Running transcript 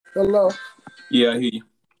Hello. Yeah, I hear you.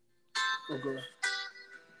 Okay.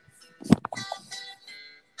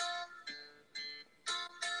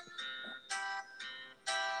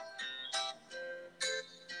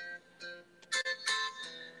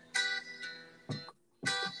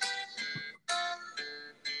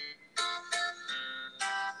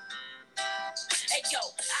 Hey yo,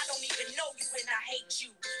 I don't even know you and I hate you.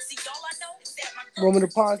 See, all I know is that my Want girl me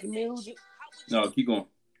to pause the music? how would you No, keep going.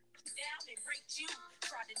 down and break you?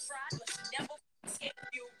 Tried, but she never escaped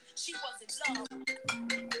you. She was in love.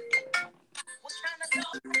 What kind of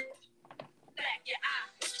love? Black your eye.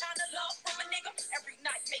 What kind of love from a nigga? Every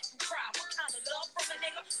night make you cry. What kind of love from a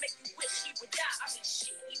nigga? Make you wish he would die. I mean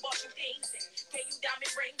shit, he bought you things and gave you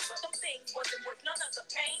diamond rings, but them things wasn't worth none of the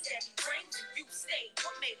pain that he brings, and you stayed.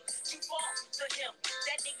 What made you fall for him?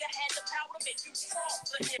 That nigga had the power to make you strong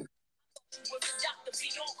for him. You was a doctor, be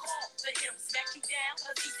on call for him. Smack you down,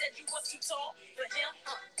 cause he said you was too tall for him.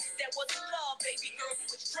 That wasn't love, baby girl. You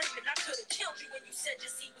was dreaming. I could've killed you when you said your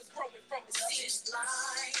seed was growing from his seed. It's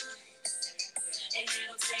blind, and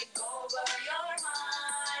it'll take over your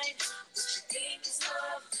mind. What you think is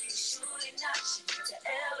love, is surely not. You need to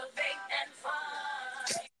elevate and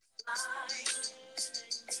find. Blind,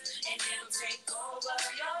 and it'll take over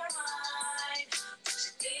your mind. What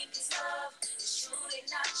you think is love, is surely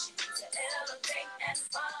not. You need to elevate and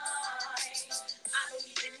find. I don't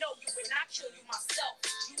even know you and I kill you myself.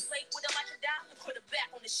 You played with her like a dime and put her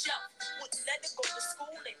back on the shelf. Wouldn't let her go to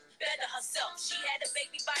school and better herself. She had a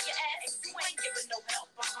baby by your ass and you ain't giving no help.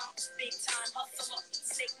 Big time hustler,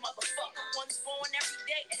 snake motherfucker. One's born every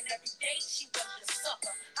day and every day she was your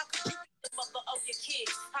sucker. How could you be the mother of your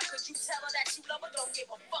kids? How could you tell her that you love her? Don't give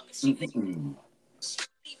a fuck if she leave you.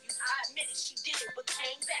 I admit it, she did it, but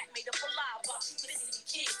came back, made up a lie about you missing your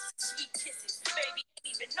kids. Sweet kisses, baby, didn't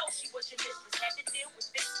even know she was your mistress. Had to deal with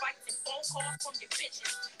fist fights and phone calls from your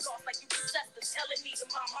bitches. Lost like you possessed her, telling me to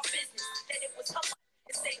mind my business. That it was her life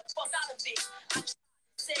and stay the fuck out of it. I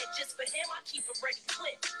said just for him, I keep it ready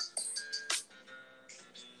clip.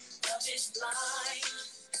 Love is blind,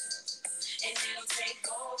 and it'll take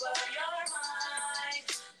over your mind.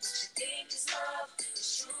 What you think is love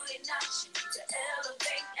is truly not. You need to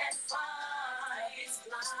elevate and find. It's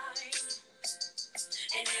blind,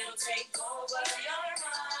 and it'll take over your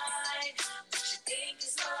mind. What you think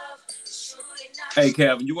is love is truly not. Hey,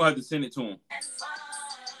 Calvin, you gonna have to send it to him. And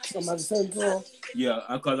find. I'm about to send it to him. Yeah,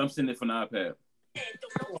 because I'm sending it from the iPad.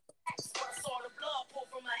 Don't know facts, but I saw the blood pour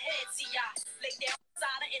from her head. See, I lay down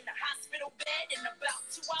beside her in the hospital bed, and about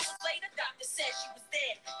 2 hours later, doctor said she was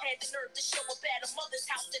dead. Had the nerve to show up at her mother's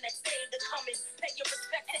house the next day to come and pay your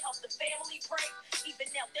respect and help the family pray.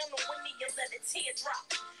 Even knelt down on one knee and let a tear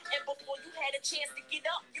drop. And before you had a chance to get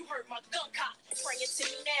up, you heard my gun cock praying to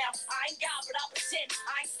me now. I ain't God, but I pretend.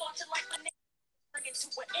 I ain't starting like a nigga. Bring it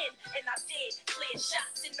to an end, and I did. Clear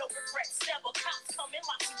shots and no regrets. Never cops coming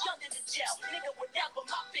like me under the jail. Nigga would never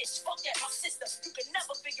my bitch. Fuck that, my sister. You can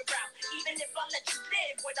never figure out. Even if I let you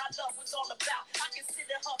live, what I love was all about. I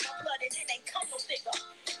consider her my blood, and it ain't come no figure.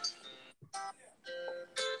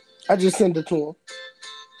 I just sent it to him.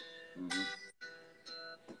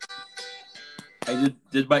 Hey,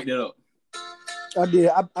 just bite that up. I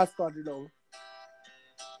did. I started over.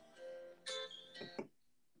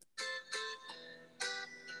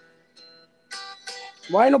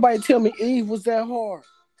 Why ain't nobody tell me Eve was that hard?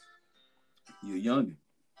 You're young.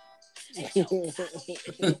 See, all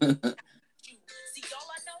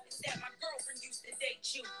I know is that my girlfriend used to date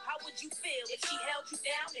you. How would you feel if she held you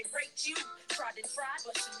down and raped you? Tried,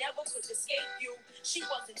 but she never could escape you. She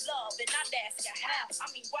was in love, and I'd ask her how.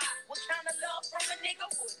 I mean, why? What kind of love from a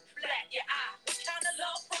nigga would black your eye? What kind of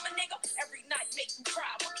love from a nigga every night make you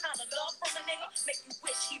cry? What kind of love from a nigga make you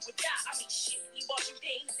wish he would die? I mean, shit, he bought you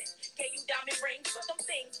things and gave you diamond rings, but them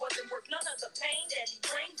things wasn't worth none of the pain that he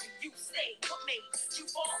brings, and you stayed. What made you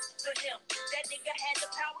fall for him? That nigga had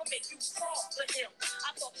the power to make you strong for him.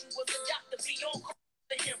 I thought you was a doctor, be on call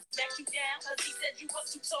for him. Smack you down, cause he said you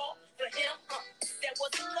was too tall for him. That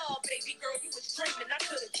wasn't love, baby girl, you was dreaming. I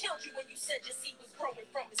could've killed you when you said your seed was growing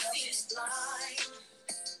from his seed. It's blind,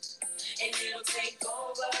 and it'll take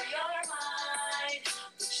over your mind.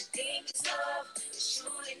 What you think is love is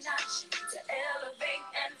surely not. You need to elevate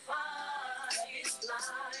and find. It's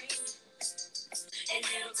blind, and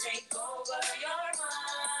it'll take over your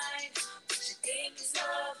mind. What you think is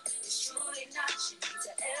love is truly not. You need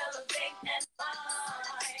to elevate and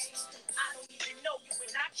find. I don't even know you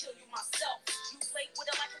and I kill you myself. You played with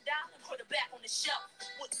her like a doll and put her back on the shelf.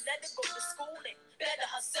 Wouldn't let her go to school and better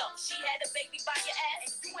herself. She had a baby by your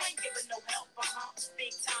ass and you ain't giving no help.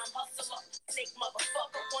 Big time hustler, snake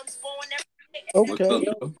motherfucker. One's born every day. What's Okay.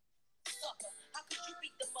 up, though? How could you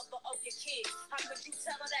beat the mother You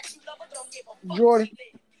tell her that you love her, don't give a fuck. Jordan.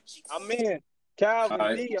 I'm in. Calvin All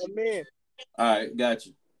right. D, I'm in. All right, got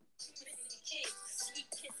you. Sweet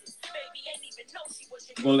kisses, baby, ain't even know she was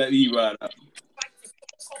your I'm gonna let you ride out.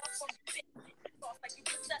 like you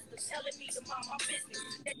possessed her, telling me to mind my business.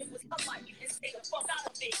 That it was her life and stay the fuck out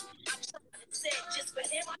of it. I tried and said just for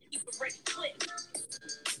him, I keep a ready clip.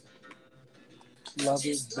 Love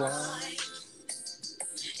is blind.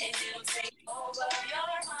 And it'll take over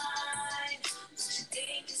your mind. What you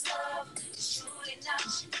think is love is truly not.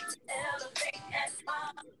 You need to elevate and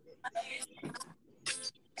find.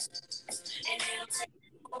 And it'll take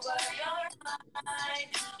over your mind.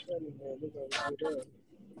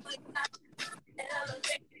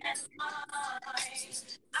 Elevate and find.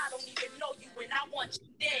 I don't even know you and I want you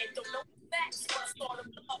dead. Don't know the facts, but start a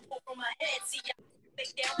blood over my head. See, I think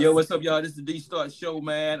that Yo, what's up, y'all? This is the D-Start Show,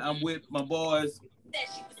 man. I'm with my boys, that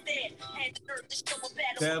she was dead. Had heard the show a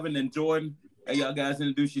battle. Kevin and Jordan. Hey, y'all guys,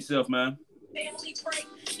 introduce yourself, man. Family break.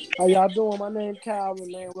 How y'all doing? My name's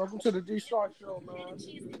Calvin, man. Welcome to the D-Start Show, man.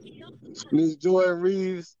 Miss Jordan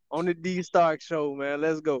Reeves on the D Stark Show, man.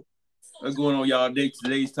 Let's go. What's going on, y'all?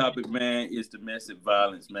 Today's topic, man, is domestic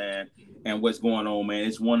violence, man. And what's going on, man?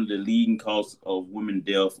 It's one of the leading causes of women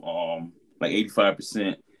death, like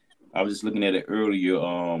 85%. I was just looking at it earlier,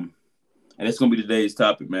 and that's gonna be today's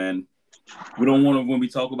topic, man. We don't want to, when we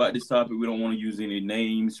talk about this topic, we don't want to use any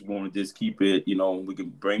names. We want to just keep it, we can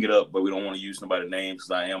bring it up, but we don't want to use nobody's names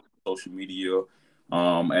because I am on social media,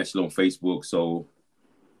 actually on Facebook, so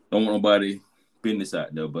don't want nobody business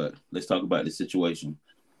out there, but let's talk about this situation.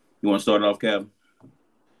 You want to start off, Kevin?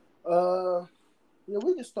 Yeah,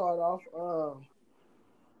 we can start off.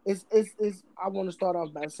 It's. I want to start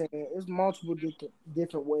off by saying it's multiple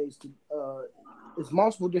different ways to. It's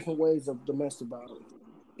multiple different ways of domestic violence.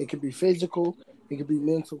 It could be physical, it could be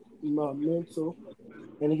mental,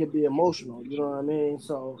 and it could be emotional. You know what I mean?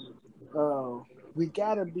 So, we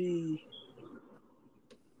gotta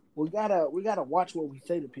watch what we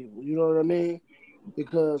say to people. You know what I mean?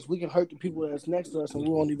 Because we can hurt the people that's next to us and we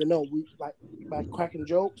won't even know. We like by cracking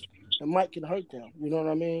jokes, and might can hurt them. You know what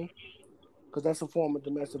I mean? Because that's a form of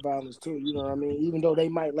domestic violence too. You know what I mean? Even though they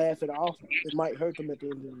might laugh it off, it might hurt them at the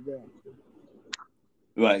end of the day.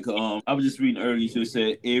 Right. I was just reading earlier. So it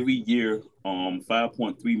said every year,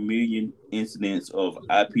 5.3 million incidents of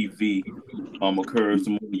IPV occurs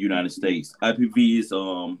in the United States. IPV is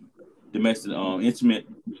domestic intimate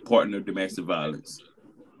partner domestic violence.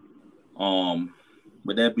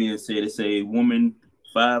 With that being said, it say women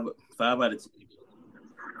 5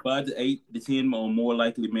 to 8 to 10 or more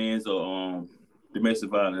likely mans are domestic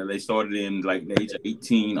violence. They started in like the age of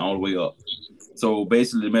 18 all the way up. So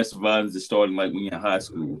basically, domestic violence is starting like when you're in high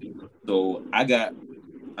school. So I got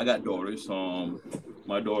daughters.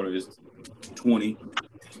 My daughter is 20,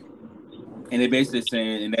 and they basically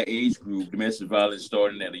saying in that age group, domestic violence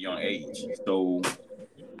starting at a young age. So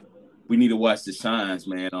we need to watch the signs,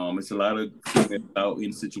 man. It's a lot of women out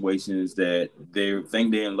in situations that they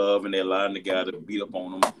think they're in love and they're allowing the guy to beat up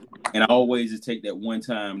on them. And I always just take that one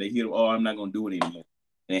time they hear, oh, I'm not gonna do it anymore,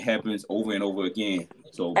 and it happens over and over again.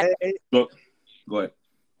 So look. Go ahead.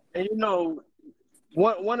 And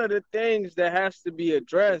one of the things that has to be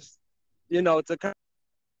addressed, to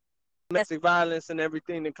domestic violence and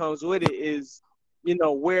everything that comes with it is,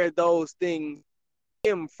 where those things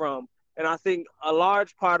stem from. And I think a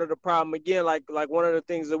large part of the problem, again, like one of the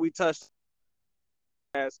things that we touched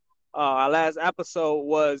as our last episode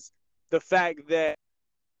was the fact that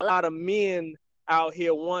a lot of men out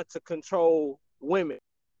here want to control women.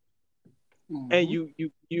 Mm-hmm. And you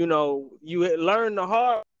learn the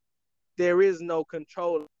hard. There is no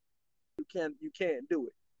control. You can't do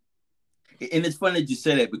it. And it's funny that you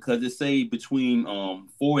say that because it say between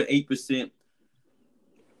 4 and 8%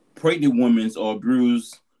 pregnant women are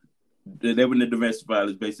abused. They're when the domestic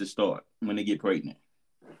violence basically start when they get pregnant.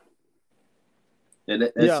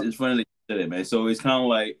 It's funny that you say that, man. So it's kind of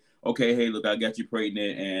like, okay, hey, look, I got you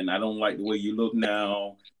pregnant, and I don't like the way you look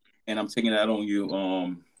now, and I'm taking it out on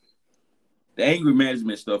you. The anger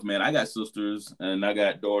management stuff, man. I got sisters and I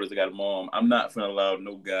got daughters. I got a mom. I'm not gonna allow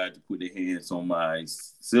no guy to put their hands on my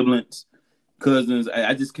siblings, cousins.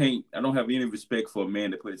 I just can't. I don't have any respect for a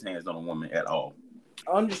man to put his hands on a woman at all.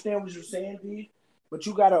 I understand what you're saying, D, but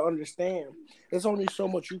you gotta understand, there's only so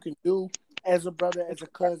much you can do as a brother, as a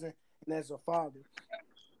cousin, and as a father.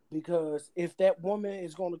 Because if that woman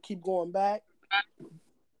is gonna keep going back,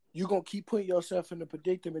 you're gonna keep putting yourself in a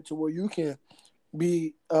predicament to where you can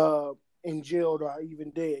be in jail or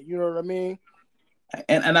even dead. You know what I mean?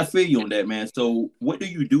 And I feel you on that, man. So what do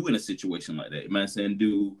you do in a situation like that? Man, saying,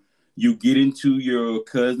 do you get into your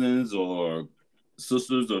cousins or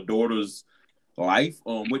sisters or daughters life?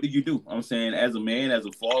 What do you do? I'm saying, as a man, as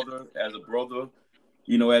a father, as a brother,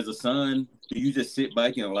 as a son, do you just sit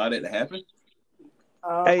back and allow that to happen?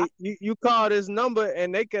 Hey, you call this number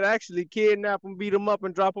and they could actually kidnap them, beat them up,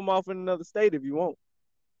 and drop them off in another state if you want.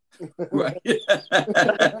 Right.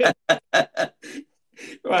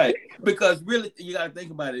 Right. Because really, you got to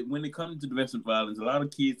think about it. When it comes to domestic violence, a lot of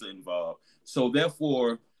kids are involved. So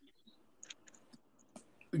therefore,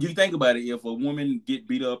 you think about it. If a woman get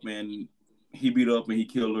beat up and he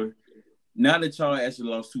killed her, now the child actually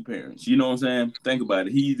lost two parents. You know what I'm saying? Think about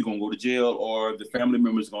it. He either going to go to jail or the family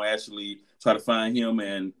members going to actually try to find him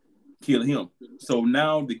and kill him. So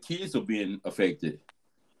now the kids are being affected.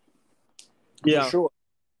 Yeah, for sure.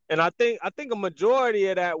 And I think a majority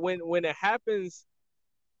of that when it happens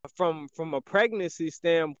from a pregnancy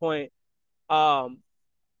standpoint, a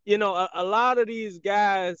lot of these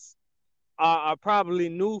guys are probably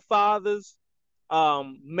new fathers,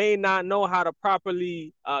 may not know how to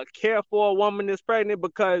properly care for a woman that's pregnant,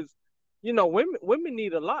 because women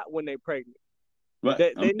need a lot when they're pregnant. Right.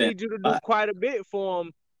 They need you to do quite a bit for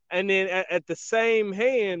them, and then at the same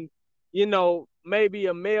hand, maybe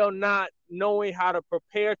a male not knowing how to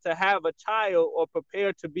prepare to have a child or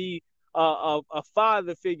prepare to be a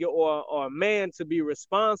father figure or a man to be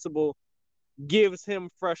responsible gives him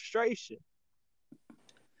frustration.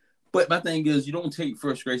 But my thing is, you don't take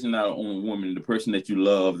frustration out on a woman, the person that you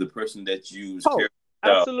love, the person that you care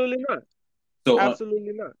about. Absolutely not. So,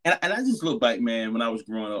 absolutely not. And I just look back, man, when I was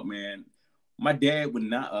growing up, man, my dad would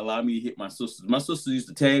not allow me to hit my sisters. My sisters used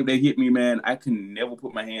to tag, they hit me, man. I could never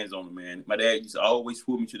put my hands on them, man. My dad used to always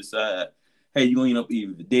pull me to the side. Hey, you're going to end up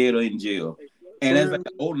either dead or in jail. And as I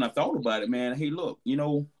got older and I thought about it, man, hey, look,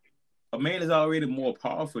 a man is already more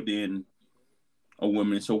powerful than a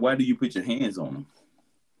woman. So why do you put your hands on him?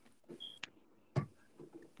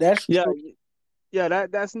 That's true.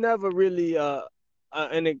 That's never really an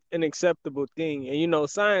acceptable thing. And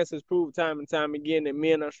science has proved time and time again that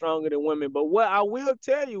men are stronger than women. But what I will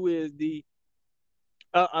tell you is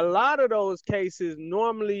a lot of those cases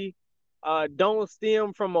normally don't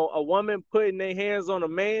stem from a woman putting their hands on a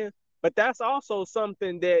man, but that's also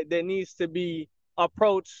something that needs to be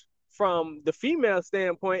approached from the female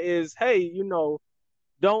standpoint. Is, hey,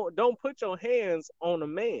 don't put your hands on a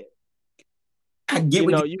man. I get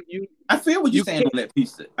I feel what you're saying on that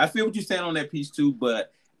piece. I feel what you're saying on that piece too,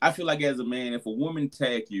 but I feel like as a man, if a woman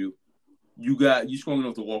tag you, you strong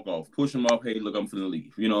enough to walk off, push him off. Hey, look, I'm finna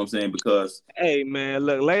leave. You know what I'm saying? Because hey, man,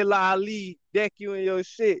 look, Layla Ali deck you in your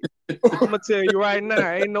shit. I'm gonna tell you right now,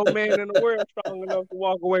 ain't no man in the world strong enough to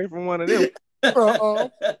walk away from one of them.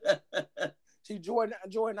 See, Jordan,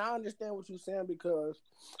 I understand what you're saying, because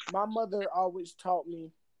my mother always taught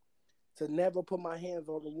me to never put my hands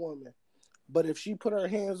on a woman. But if she put her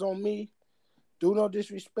hands on me, do no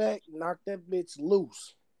disrespect, knock that bitch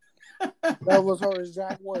loose. That was her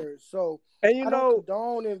exact words. So, and I don't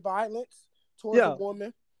condone in violence towards a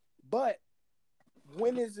woman, but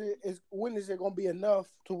when is it going to be enough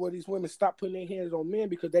to where these women stop putting their hands on men,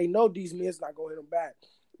 because they know these men's not going to hit them back?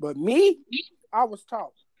 But me, I was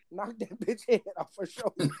taught, knock that bitch head off for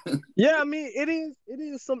sure. Yeah, I mean, it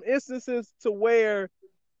is some instances to where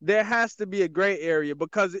there has to be a gray area,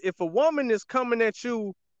 because if a woman is coming at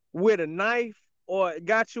you with a knife or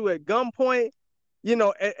got you at gunpoint,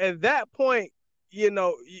 at that point,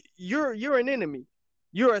 you're an enemy.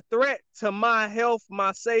 You're a threat to my health,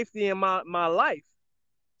 my safety, and my life.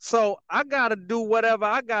 So I gotta do whatever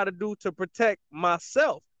I gotta do to protect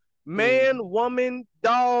myself. Man, woman,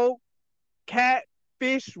 dog, cat,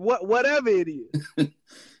 fish, whatever it is.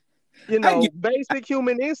 Basic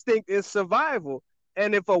human instinct is survival.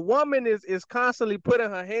 And if a woman is constantly putting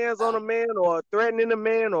her hands on a man or threatening a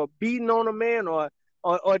man or beating on a man or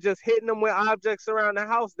just hitting them with objects around the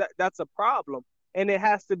house, that's a problem. And it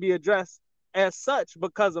has to be addressed as such,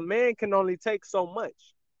 because a man can only take so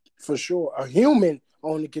much. For sure. A human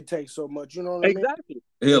only can take so much. You know what I mean? Exactly.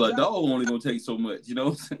 Hell, a dog only going to take so much. You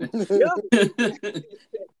know what I'm saying? Yeah.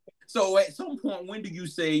 So at some point, when do you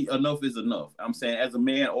say enough is enough? I'm saying, as a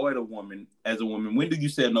man or as a woman, when do you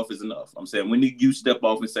say enough is enough? I'm saying, when do you step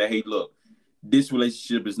off and say, hey, look, this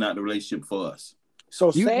relationship is not the relationship for us? So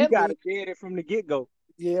sadly, you got to get it from the get-go.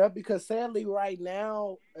 Yeah, because sadly right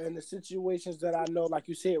now, in the situations that I know, like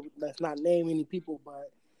you said, let's not name any people, but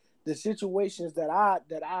the situations that I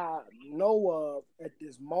know of at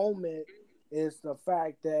this moment is the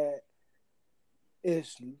fact that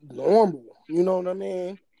it's normal. You know what I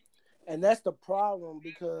mean? And that's the problem,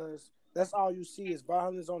 because that's all you see is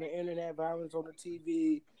violence on the internet, violence on the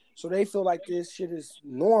TV. So they feel like this shit is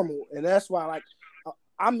normal. And that's why, like,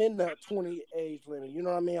 I'm in the 20 age limit. You know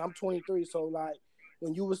what I mean? I'm 23. So, like,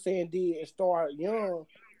 when you were saying D and start young,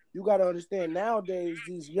 you got to understand nowadays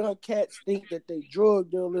these young cats think that they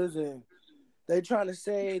drug dealers and they trying to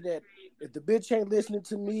say that if the bitch ain't listening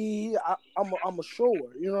to me, I'm a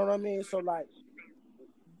sure. You know what I mean? So like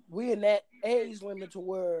we in that age limit to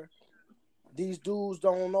where these dudes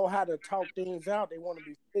don't know how to talk things out. They want to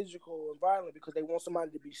be physical and violent because they want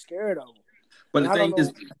somebody to be scared of them. But And the thing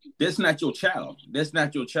is, that's not your child. That's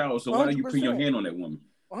not your child. So why are you putting your 100%. hand on that woman?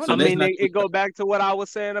 So I mean, it go back to what I was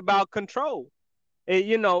saying about control.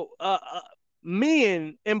 You know,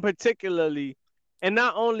 men in particularly, and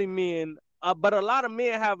not only men, but a lot of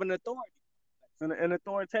men have an authority, an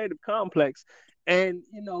authoritative complex, and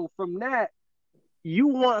you know, from that, you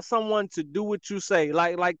want someone to do what you say,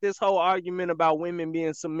 like this whole argument about women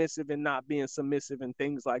being submissive and not being submissive and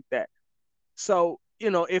things like that. So,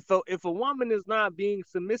 you know, if a woman is not being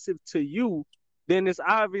submissive to you, then it's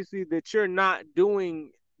obviously that you're not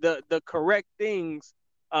doing the correct things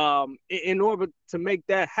in order to make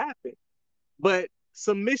that happen. But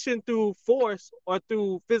submission through force or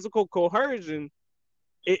through physical coercion,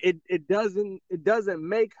 it doesn't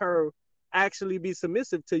make her actually be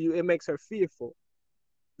submissive to you. It makes her fearful.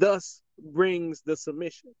 Thus brings the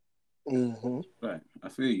submission. Mm-hmm. Right, I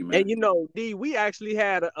feel you, man. And you know, D, we actually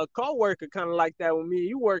had a co-worker kind of like that when me and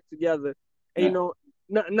you worked together. And you know,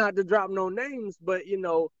 not to drop no names, but you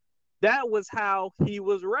know, that was how he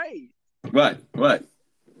was raised. Right.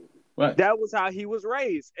 That was how he was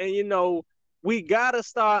raised. And you know, we gotta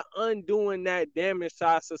start undoing that damage to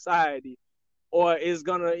our society, or it's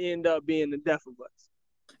gonna end up being the death of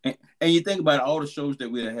us. And you think about all the shows that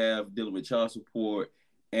we have dealing with child support.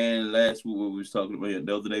 And last week, what we was talking about,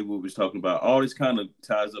 the other day, what we was talking about, all this kind of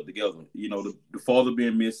ties up together. You know, the father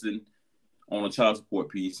being missing on a child support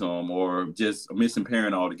piece, or just a missing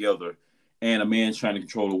parent altogether, and a man trying to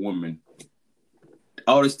control a woman.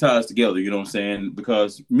 All this ties together, you know what I'm saying?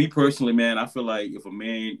 Because me personally, man, I feel like if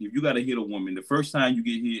you got to hit a woman, the first time you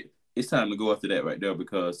get hit, it's time to go after that right there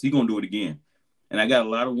because he's going to do it again. And I got a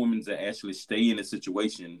lot of women that actually stay in a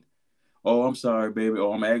situation. Oh, I'm sorry, baby.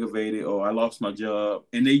 Oh, I'm aggravated. Oh, I lost my job.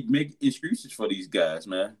 And they make excuses for these guys,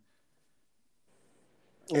 man.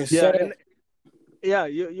 Yeah,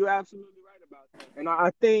 you're absolutely right about that. And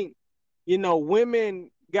I think, you know,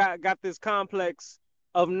 women got this complex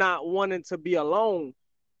of not wanting to be alone.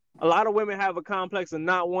 A lot of women have a complex of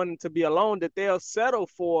not wanting to be alone, that they'll settle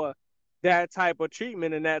for that type of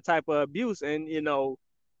treatment and that type of abuse. And, you know,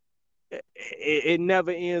 it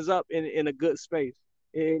never ends up in a good space.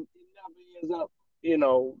 It never ends up, you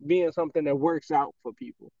know, being something that works out for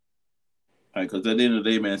people. Right, because at the end of the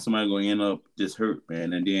day, man, somebody's going to end up just hurt,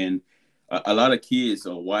 man. And then a lot of kids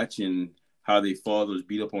are watching how their fathers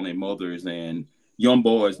beat up on their mothers, and young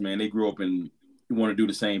boys, man, they grow up and want to do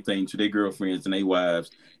the same thing to their girlfriends and their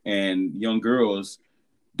wives. And young girls,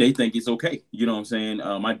 they think it's okay. You know what I'm saying?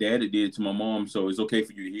 My dad did it to my mom, so it's okay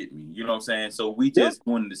for you to hit me. You know what I'm saying? So we just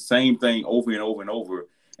doing the same thing over and over and over,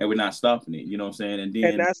 and we're not stopping it. You know what I'm saying?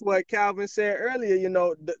 And that's what Calvin said earlier, you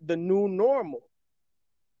know, the new normal.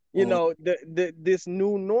 You know, this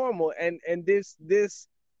new normal, and this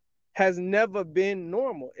has never been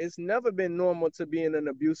normal. It's never been normal to be in an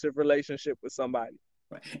abusive relationship with somebody.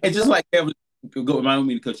 Right. And just like Kevin, I don't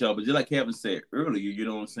mean to cut you off, but just like Kevin said earlier, you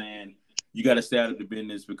know what I'm saying? You got to stay out of the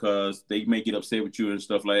business because they may get upset with you and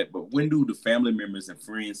stuff like that. But when do the family members and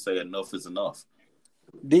friends say enough is enough?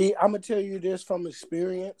 D, I'm gonna tell you this from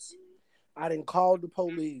experience. I didn't call the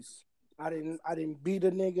police. I didn't beat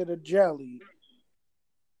a nigga to jelly.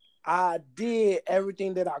 I did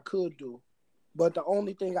everything that I could do. But the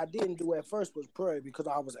only thing I didn't do at first was pray because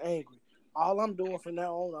I was angry. All I'm doing from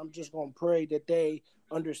now on, I'm just going to pray that they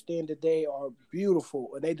understand that they are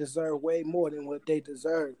beautiful and they deserve way more than what they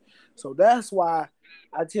deserve. So that's why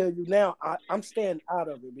I tell you now, I'm staying out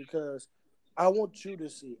of it because I want you to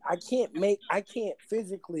see. I can't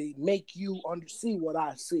physically make you see what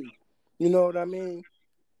I see. You know what I mean?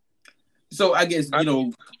 So I guess, you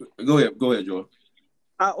know, go ahead, Joel.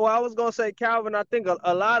 I was gonna say, Calvin, I think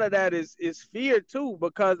a lot of that is fear too,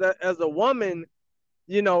 because as a woman,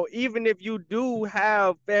 you know, even if you do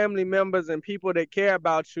have family members and people that care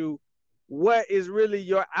about you, what is really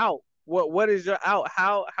your out? What is your out?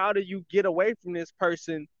 How do you get away from this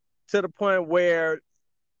person to the point where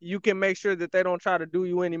you can make sure that they don't try to do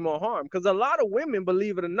you any more harm? Because a lot of women,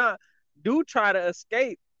 believe it or not, do try to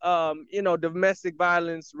escape, you know, domestic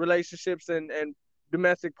violence relationships and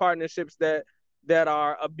domestic partnerships that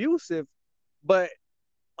are abusive, but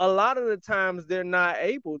a lot of the times they're not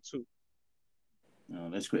able to. Oh,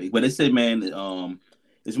 that's great. But they say, man,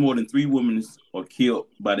 it's more than 3 women are killed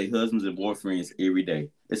by their husbands and boyfriends every day.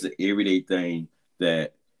 It's an everyday thing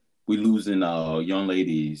that we losing our young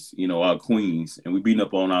ladies, our queens, and we beating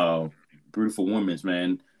up on our beautiful women,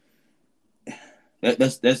 man.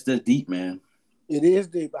 That's deep, man. It is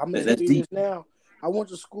deep. I'm gonna tell you deep. this now. I went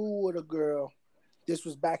to school with a girl. This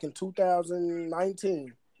was back in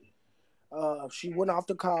 2019. She went off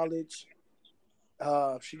to college.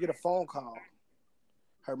 She get a phone call.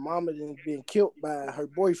 Her mama had been killed by her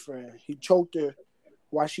boyfriend. He choked her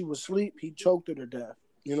while she was asleep. He choked her to death.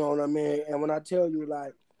 You know what I mean? And when I tell you,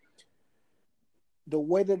 like, the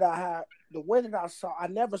way that I saw, I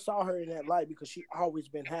never saw her in that light because she always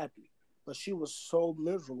been happy. But she was so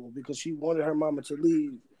miserable because she wanted her mama to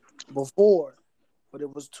leave before, but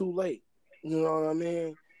it was too late. You know what I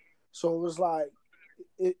mean? So it was like,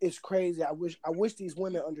 it's crazy. I wish these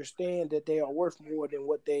women understand that they are worth more than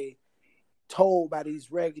what they told by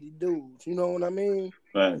these raggedy dudes. You know what I mean?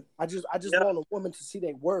 Right. I just want a woman to see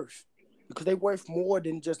their worth, because they worth more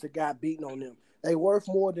than just a guy beating on them. They worth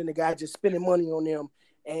more than the guy just spending money on them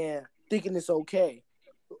and thinking it's okay.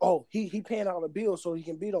 Oh, he paying all the bills so he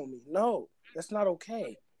can beat on me. No, that's not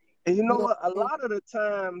okay. And you know what? A lot of the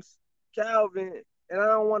times, Calvin, and I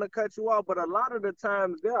don't want to cut you off, but a lot of the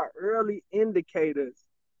times there are early indicators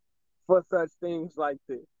for such things like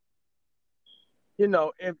this.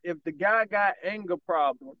 If the guy got anger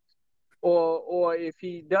problems, or if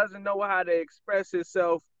he doesn't know how to express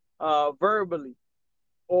himself verbally,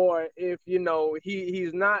 or if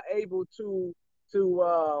he's not able to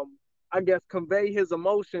I guess convey his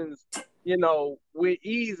emotions with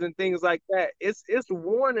ease and things like that, it's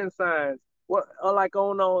warning signs. What like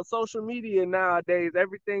on social media nowadays,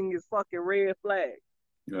 everything is fucking red flags.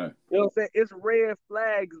 Right. You know what I'm saying? It's red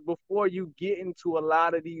flags before you get into a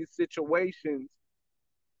lot of these situations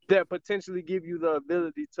that potentially give you the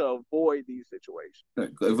ability to avoid these situations.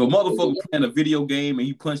 If a motherfucker playing a video game and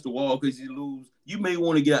he punched the wall because he lose, you may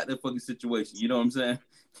want to get out that fucking situation. You know what I'm saying?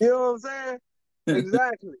 You know what I'm saying?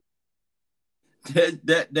 Exactly.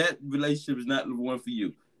 that relationship is not the one for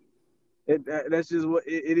you. That's just what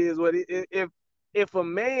it is. What if a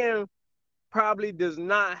man probably does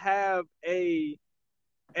not have a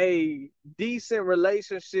decent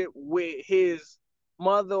relationship with his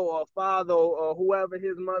mother or father or whoever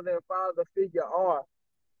his mother and father figure are,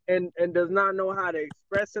 and does not know how to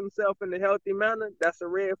express himself in a healthy manner, that's a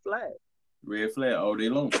red flag. Red flag all day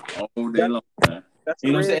long. All day long, man.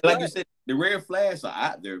 You know what I'm saying? Like you said, the red flags are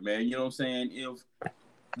out there, man. You know what I'm saying? If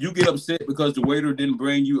you get upset because the waiter didn't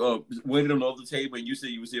bring you up, waited on the other table, and you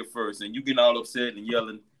said you was here first, and you getting all upset and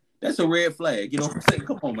yelling, that's a red flag. You know what I'm saying?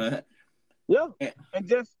 Come on, man. Yeah. And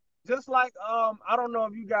just like I don't know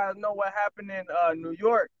if you guys know what happened in New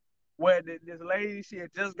York, where this lady, she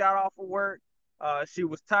had just got off of work. She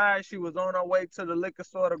was tired. She was on her way to the liquor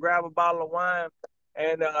store to grab a bottle of wine,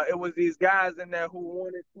 and it was these guys in there who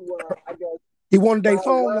wanted to, I guess, he wanted their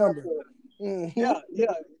phone number. Mm-hmm. Yeah.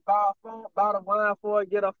 Buy the wine for it,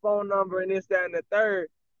 get a phone number, and this, that, and the third.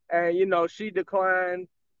 And she declined,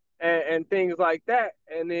 and things like that.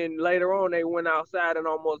 And then later on, they went outside and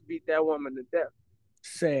almost beat that woman to death.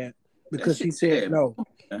 Sad, because she said no.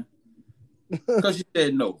 Because she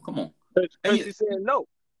said no. Come on. Because she said no.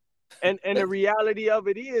 And the reality of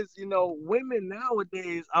it is, women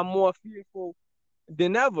nowadays are more fearful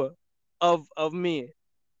than ever of men.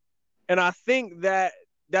 And I think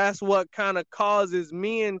that's what kind of causes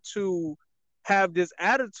men to have this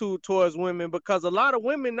attitude towards women, because a lot of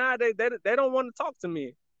women nowadays, they don't want to talk to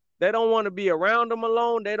men. They don't want to be around them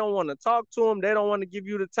alone. They don't want to talk to them. They don't want to give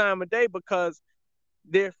you the time of day because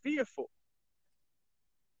they're fearful.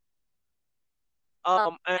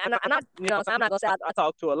 So I'm not gonna say I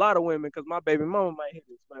talk to a lot of women because my baby mama might hear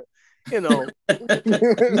this, but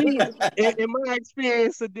me, in my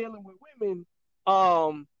experience of dealing with women,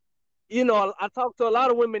 I talk to a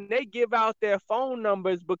lot of women. They give out their phone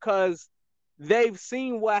numbers because they've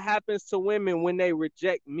seen what happens to women when they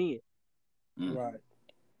reject men. Right.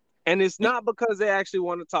 And it's not because they actually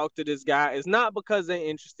want to talk to this guy. It's not because they're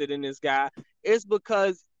interested in this guy. It's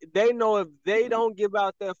because they know if they don't give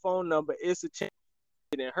out their phone number, it's a chance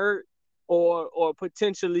of getting hurt or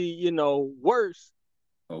potentially, worse.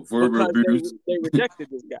 Verbal abuse. They rejected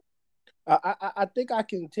this guy. I think I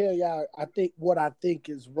can tell y'all. I think what I think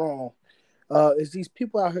is wrong is these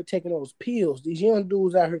people out here taking those pills. These young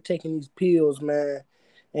dudes out here taking these pills, man,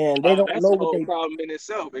 and they don't know what they problem in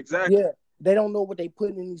itself. Exactly. Yeah, they don't know what they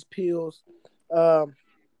putting in these pills. I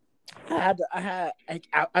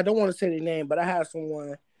don't want to say their name, but I had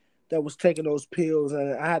someone that was taking those pills,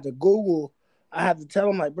 and I had to Google. I had to tell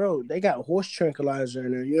them, like, bro, they got horse tranquilizer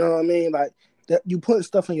in there. You know what I mean? Like, that you put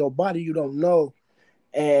stuff in your body you don't know,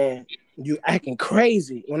 and you acting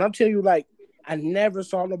crazy. When I'm telling you, like, I never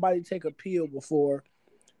saw nobody take a pill before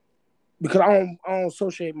because I don't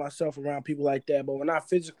associate myself around people like that. But when I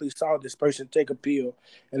physically saw this person take a pill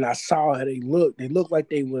and I saw how they looked like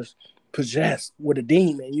they was possessed with a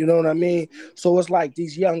demon. You know what I mean? So it's like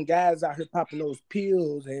these young guys out here popping those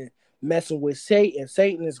pills and messing with Satan.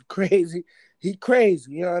 Satan is crazy. He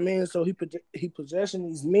crazy. You know what I mean? So he possessing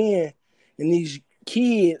these men and these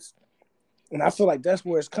kids, and I feel like that's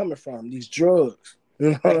where it's coming from. These drugs.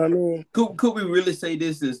 You know what I mean? Could we really say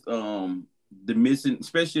this is the missing,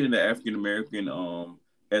 especially in the African American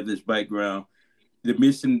at this background, the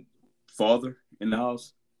missing father in the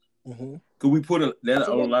house? Mm-hmm. Could we put a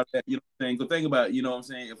lot of that? You know what I'm saying? Go think about it, you know what I'm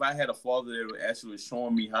saying? If I had a father that actually was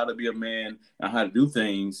showing me how to be a man and how to do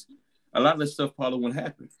things, a lot of that stuff probably wouldn't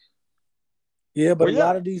happen. Yeah, but a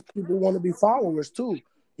lot of these people want to be followers too.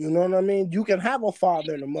 You know what I mean? You can have a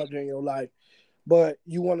father and a mother in your life, but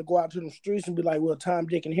you want to go out to the streets and be like, well, Tom,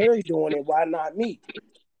 Dick, and Harry doing it. Why not me?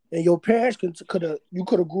 And your parents could have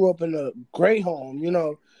grew up in a great home, you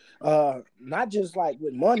know, not just like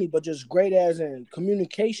with money, but just great as in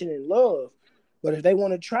communication and love. But if they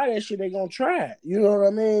want to try that shit, they gonna try it. You know what I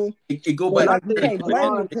mean? It go back. Like, you can't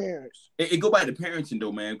blame your parents. It go back to parenting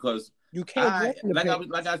though, man, because you can't blame the parents.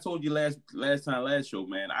 Like I told you last show,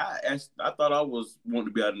 man. I thought I was wanting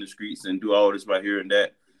to be out in the streets and do all this right here and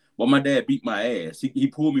that. Well, my dad beat my ass. He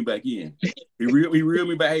pulled me back in. He reeled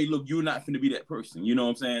me back. Hey, look, you're not finna be that person. You know what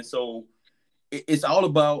I'm saying? So it's all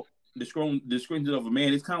about the strength of a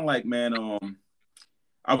man. It's kind of like, man,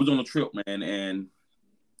 I was on a trip, man,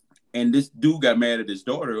 and this dude got mad at his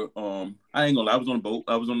daughter. I ain't gonna lie, I was on a boat.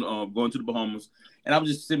 I was on going to the Bahamas, and I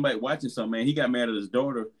was just sitting back watching something, man. He got mad at his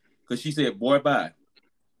daughter because she said, "Boy, bye."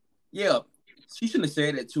 Yeah, she shouldn't have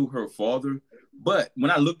said that to her father. But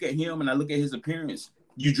when I look at him and I look at his appearance,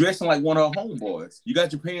 you dressing like one of her homeboys. You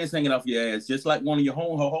got your pants hanging off your ass, just like one of her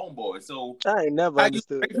homeboys. So I ain't never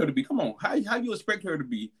understood. You expect her to be? Come on, how you expect her to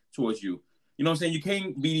be towards you? You know what I'm saying? You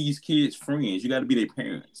can't be these kids' friends. You got to be their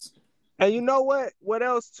parents. And you know what? What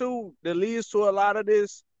else too that leads to a lot of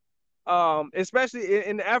this, especially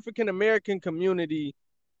in the African American community,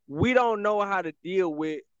 we don't know how to deal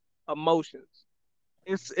with emotions.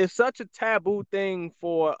 It's such a taboo thing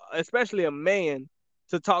for especially a man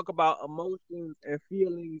to talk about emotions and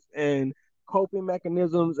feelings and coping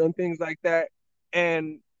mechanisms and things like that.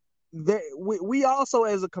 And we also,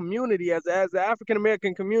 as a community, as the African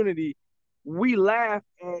American community, we laugh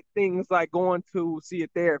at things like going to see a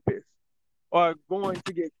therapist or going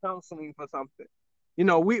to get counseling for something. You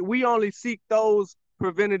know, we only seek those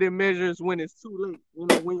preventative measures when it's too late. You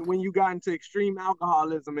know, when you got into extreme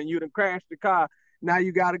alcoholism and you done crashed the car, now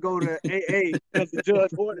you got to go to AA because the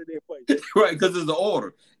judge ordered it for you. Right, because it's the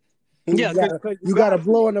order. Yeah, you got to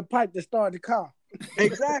blow in the pipe to start the car.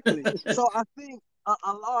 Exactly. So I think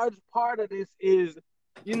a large part of this is,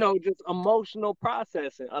 you know, just emotional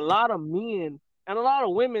processing. A lot of men and a lot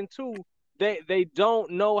of women too, they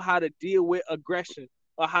don't know how to deal with aggression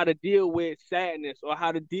or how to deal with sadness or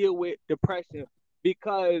how to deal with depression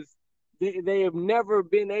because they have never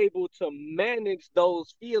been able to manage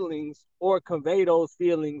those feelings or convey those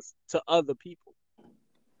feelings to other people.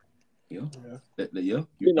 Yeah.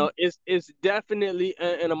 You know, it's definitely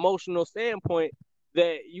an emotional standpoint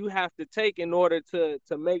that you have to take in order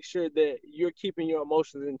to make sure that you're keeping your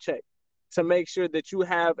emotions in check, to make sure that you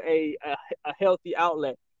have a healthy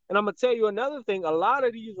outlet. And I'm gonna tell you another thing, a lot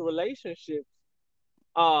of these relationships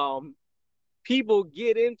people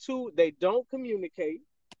get into, they don't communicate.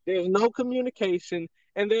 There's no communication,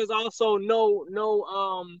 and there's also no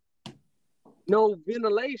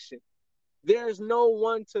ventilation. There's no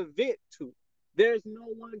one to vent to. There's no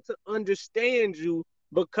one to understand you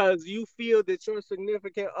because you feel that your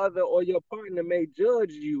significant other or your partner may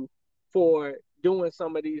judge you for doing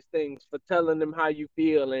some of these things, for telling them how you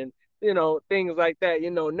feel and, you know, things like that. You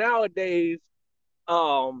know, nowadays,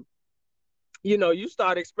 you know, you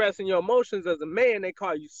start expressing your emotions as a man, they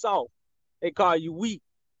call you soft. They call you weak.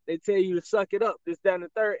 They tell you to suck it up, this, that, and the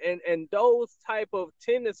third. And those type of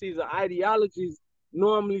tendencies or ideologies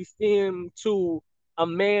normally stem to a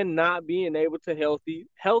man not being able to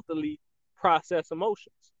healthily process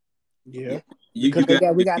emotions. Yeah. We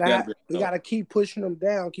gotta keep pushing them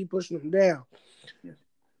down,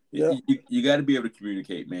 Yeah. You got to be able to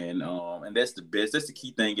communicate, man. And that's the best. That's the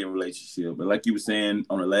key thing in a relationship. But like you were saying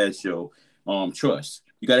on the last show, trust.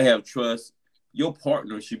 You got to have trust. Your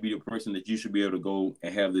partner should be the person that you should be able to go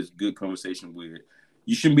and have this good conversation with.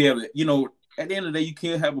 You shouldn't be able to, you know, at the end of the day, you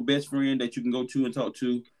can't have a best friend that you can go to and talk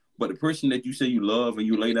to, but the person that you say you love and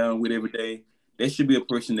you lay down with every day, that should be a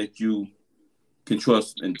person that you can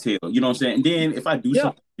trust and tell. You know what I'm saying? And then if I do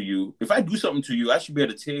something to you, I should be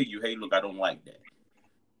able to tell you, hey, look, I don't like that.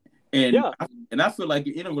 And Yeah. I feel like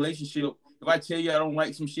in a relationship, if I tell you I don't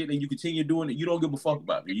like some shit and you continue doing it, you don't give a fuck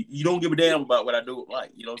about me. You don't give a damn about what I do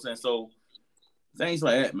like. You know what I'm saying? So things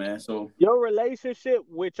like that, man. So Your relationship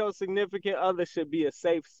with your significant other should be a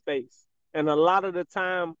safe space. And a lot of the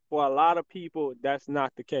time, for a lot of people, that's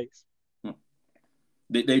not the case.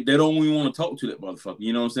 they don't even want to talk to that motherfucker.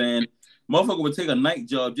 You know what I'm saying? Motherfucker would take a night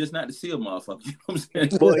job just not to see a motherfucker. You know what I'm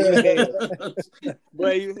saying? Boy, you hell.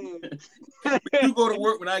 Boy, you hell. You go to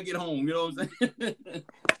work when I get home. You know what I'm saying?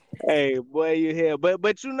 Hey, boy, you hell.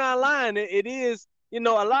 But you're not lying. It is, a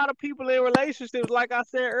lot of people in relationships, like I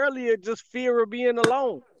said earlier, just fear of being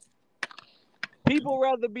alone. People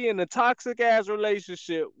rather be in a toxic ass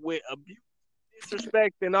relationship with abuse,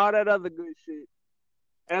 disrespect, and all that other good shit,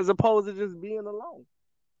 as opposed to just being alone.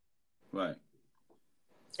 Right.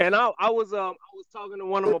 And I was talking to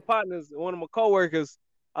one of my partners, one of my coworkers,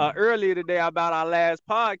 earlier today about our last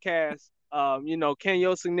podcast. Can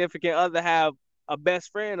your significant other have a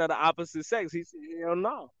best friend of the opposite sex? He said, hell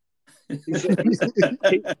no. He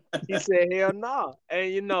said, hell no.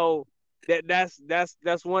 And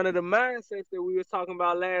that's one of the mindsets that we were talking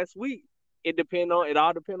about last week. It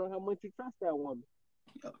all depends on how much you trust that woman.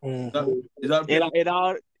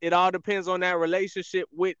 Mm-hmm. It all depends on that relationship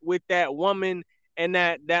with that woman and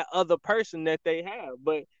that other person that they have.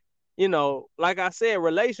 But like I said,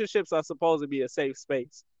 relationships are supposed to be a safe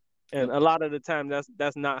space, and a lot of the time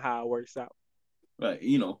that's not how it works out. Right,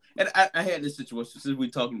 and I had this situation since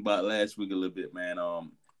we talking about last week a little bit, man.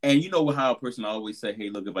 And how a person always say, hey,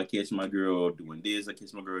 look, if I catch my girl doing this, I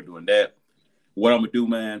catch my girl doing that, what I'm gonna do,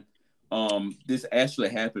 man? This actually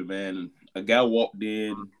happened, man. A guy walked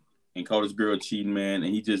in and caught his girl cheating, man,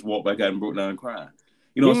 and he just walked back out and broke down crying.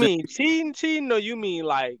 You know what I'm saying? Cheating, or you mean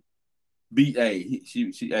like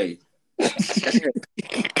she hey.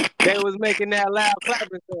 They was making that loud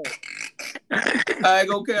clapping sound. I ain't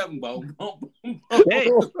gonna cap him, bro.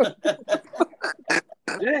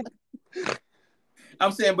 Yeah.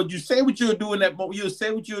 I'm saying, but you say what you'll do in that moment. You'll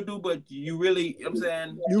say what you'll do, but you really, I'm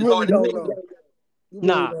saying, you really don't know.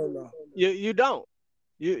 Nah, you don't.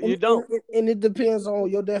 You don't. And it depends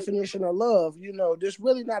on your definition of love. There's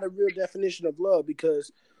really not a real definition of love,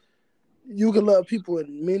 because you can love people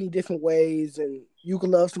in many different ways, and you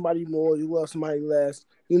can love somebody more, you love somebody less.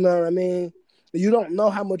 You know what I mean? You don't know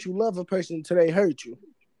how much you love a person until they hurt you.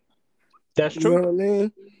 That's true. You know what I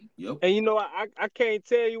mean? Yep. And I can't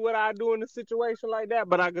tell you what I do in a situation like that,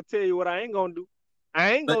 but I can tell you what I ain't gonna do.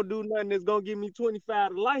 I ain't gonna do nothing that's gonna give me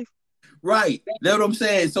 25 to life. Right. That's what I'm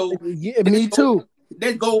saying. So yeah, me too.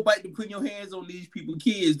 Let's go back to putting your hands on these people,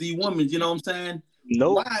 kids, these women, you know what I'm saying?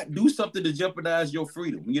 No. Why do something to jeopardize your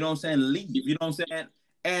freedom? You know what I'm saying? Leave, you know what I'm saying?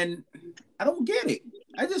 And I don't get it.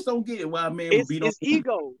 I just don't get it why a man would beat on. It's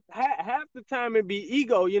ego. Half the time it be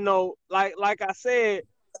ego, like I said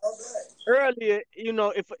earlier,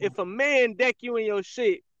 if a man deck you in your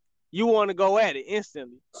shit, you want to go at it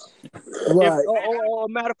instantly. Right. Or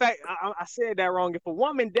matter of fact, I said that wrong. If a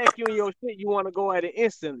woman deck you in your shit, you want to go at it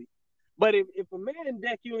instantly. But if a man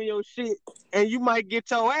deck you in your shit and you might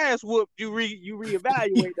get your ass whooped, you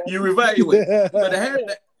reevaluate that. You reevaluate.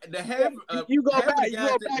 But you go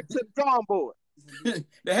back to the drawing board.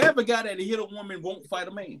 The half a guy that hit a woman won't fight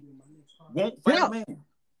a man. Won't fight a man.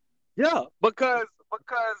 Yeah, because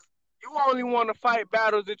you only want to fight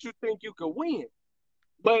battles that you think you could win.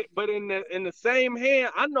 But in the same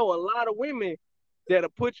hand, I know a lot of women that'll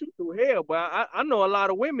put you through hell, but I know a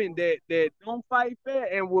lot of women that don't fight fair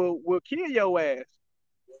and will kill your ass.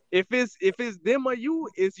 If it's them or you,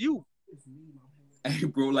 it's you. Hey,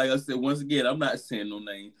 bro, like I said, once again, I'm not saying no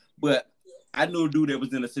names, but I know a dude that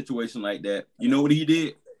was in a situation like that. You know what he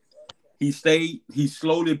did? He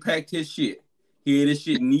slowly packed his shit. He had his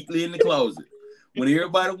shit neatly in the closet. When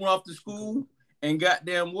everybody went off to school and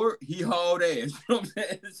goddamn work, he hauled ass. You know what I'm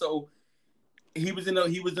saying? So he was in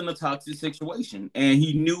a toxic situation, and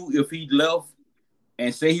he knew if he left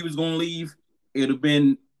and say he was gonna leave, it'd have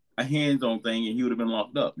been a hands-on thing, and he would have been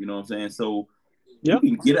locked up. You know what I'm saying? So you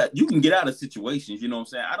can get out of situations. You know what I'm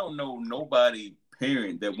saying? I don't know nobody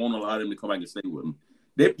parent that won't allow them to come back and stay with them.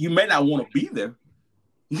 You may not want to be there.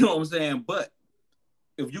 You know what I'm saying? But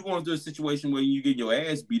if you're going through a situation where you get your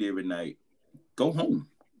ass beat every night, go home.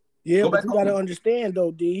 Yeah, but you got to understand,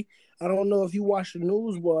 though, D. I don't know if you watched the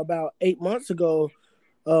news, but about 8 months ago,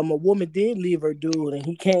 a woman did leave her dude, and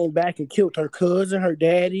he came back and killed her cousin, her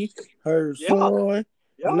daddy, her son,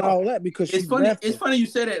 and all that because it's funny. It's funny you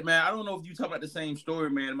say that, man. I don't know if you talk about the same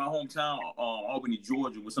story, man. In my hometown, Albany,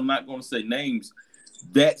 Georgia, which I'm not going to say names,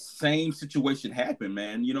 that same situation happened,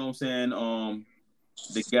 man. You know what I'm saying?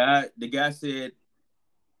 The guy said,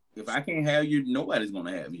 if I can't have you, nobody's going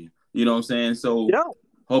to have you. You know what I'm saying? So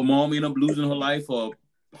her mom end up losing her life, or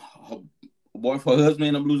her her husband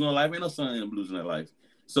end up losing her life, and her son end up losing her life.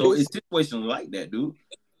 So it's situations like that, dude.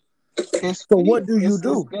 So what do you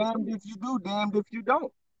do? It's damned if you do, damned if you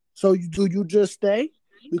don't. So do you just stay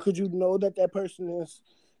because you know that person is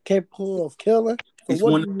capable of killing? So It's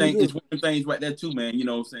what one do you thing. do? It's one of the things right there too, man. You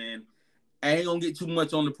know what I'm saying? I ain't gonna get too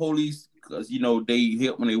much on the police because they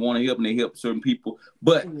help when they want to help and they help certain people.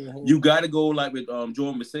 But you got to go like with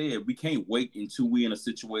Jordan said. We can't wait until we in a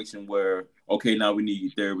situation where okay, now we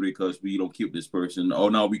need therapy because we don't keep this person. Oh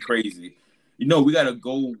no, we crazy. We got to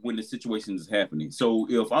go when the situation is happening. So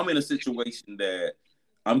if I'm in a situation that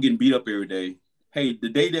I'm getting beat up every day, hey, the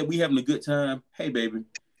day that we having a good time, hey baby,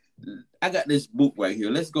 I got this book right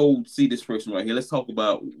here. Let's go see this person right here. Let's talk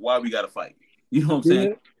about why we got to fight. You know what I'm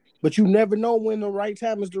saying? But you never know when the right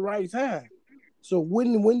time is the right time. So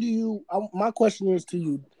when do you? My question is to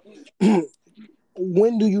you: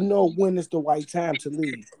 when do you know when it's the right time to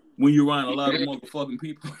leave? When you're around a lot of motherfucking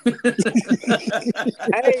people.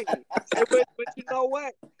 Hey, but you know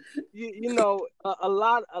what? A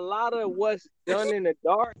lot of what's done in the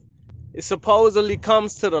dark, it supposedly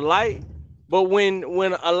comes to the light. But when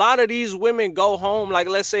a lot of these women go home, like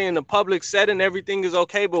let's say in the public setting, everything is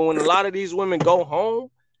okay. But when a lot of these women go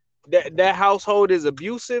home, that household is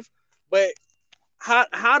abusive. But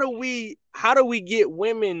how do we get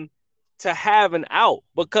women to have an out?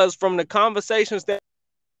 Because from the conversations that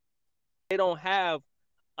they don't have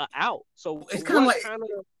an out. So it's kind of like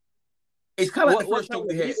the first show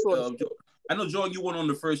we had. I know, Jordan, you went on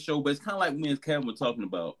the first show, but it's kind of like me and Kevin were talking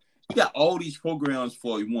about. You got all these programs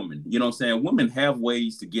for a woman. You know what I'm saying? Women have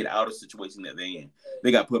ways to get out of situation that they're in.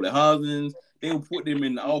 They got public housings. They will put them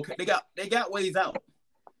in all. They got ways out.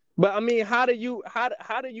 But I mean, how do you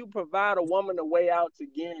provide a woman a way out to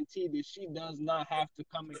guarantee that she does not have to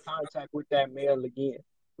come in contact with that male again?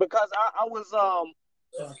 Because I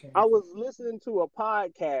was listening to a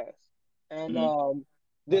podcast, and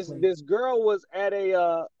this girl was at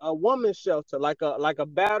a woman's shelter, like a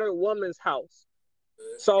battered woman's house.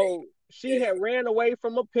 So she had ran away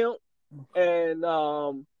from a pimp, and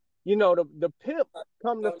the pimp,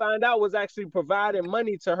 come to find out, was actually providing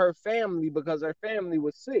money to her family because her family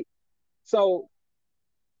was sick. So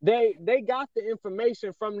they got the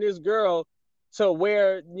information from this girl to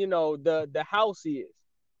where the house is,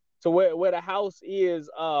 to where the house is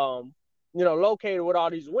located with all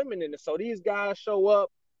these women in it. So these guys show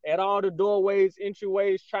up at all the doorways,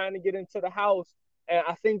 entryways, trying to get into the house, and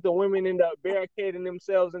I think the women end up barricading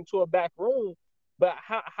themselves into a back room. But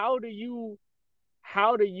how do you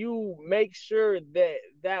make sure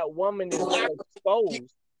that woman is not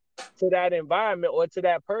exposed to that environment or to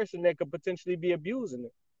that person that could potentially be abusing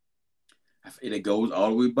it? It goes all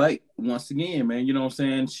the way back once again, man. You know what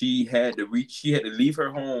I'm saying? She had to leave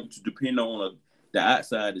her home to depend on the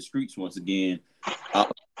outside, the streets once again.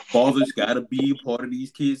 Fathers got to be a part of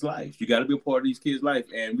these kids' lives. You got to be a part of these kids' life.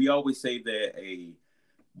 And we always say that a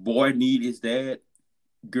boy need his dad,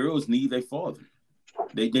 girls need their father.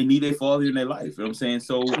 They need a father in their life. You know what I'm saying?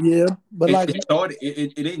 So yeah, but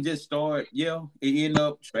it didn't just start. Yeah, it ended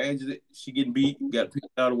up tragic. She getting beat, got picked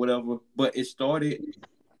out or whatever. But it started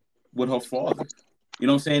with her father. You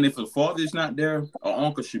know what I'm saying? If the father is not there, her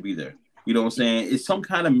uncle should be there. You know what I'm saying? It's some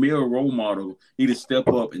kind of male role model need to step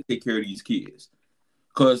up and take care of these kids.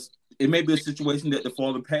 Because it may be a situation that the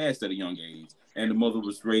father passed at a young age and the mother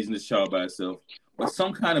was raising this child by herself. But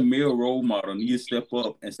some kind of male role model need to step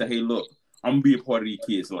up and say, hey, look, I'm going to be a part of these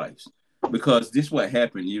kids' lives. Because this is what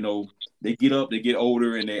happened. They get up, they get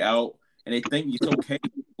older, and they out, and they think it's okay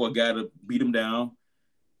for a guy to beat them down.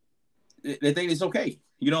 They think it's okay.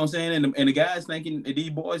 You know what I'm saying? And the guys thinking, these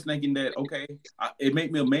boys thinking that, okay, it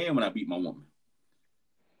made me a man when I beat my woman.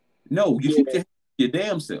 No, you keep your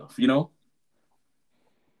damn self,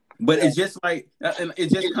 But it's just like, and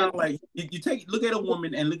it's just kind of like you look at a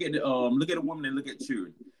woman and look at a woman and look at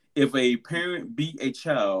children. If a parent beat a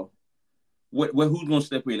child, who's gonna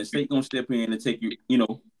step in? The state gonna step in and take you.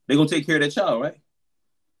 They're gonna take care of that child, right?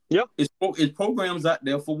 Yep. It's programs out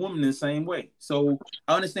there for women in the same way. So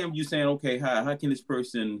I understand what you're saying. Okay, how can this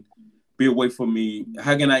person be away from me?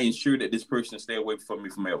 How can I ensure that this person stay away from me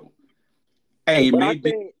forever? Hey,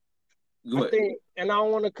 maybe. I think, and I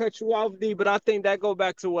don't want to cut you off, D, but I think that go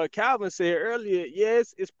back to what Calvin said earlier.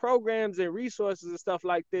 Yes, it's programs and resources and stuff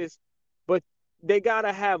like this, but they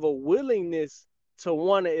gotta have a willingness to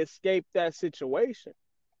want to escape that situation.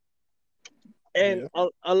 And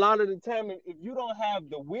a lot of the time, if you don't have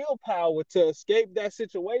the willpower to escape that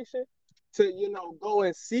situation, to go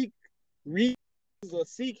and seek resources or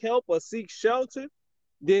seek help or seek shelter,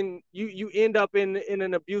 then you end up in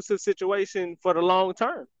an abusive situation for the long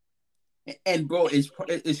term. And bro, it's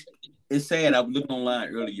sad. I was looking online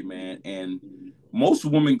earlier, man, and most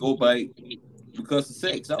women go by because of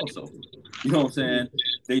sex. Also, you know what I'm saying?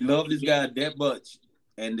 They love this guy that much,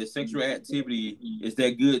 and the sexual activity is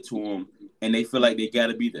that good to them, and they feel like they got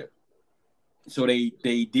to be there, so they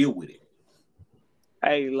deal with it.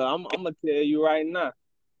 Hey, look, I'm gonna tell you right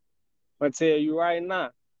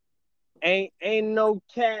now. Ain't no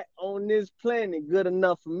cat on this planet good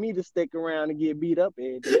enough for me to stick around and get beat up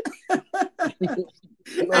every day.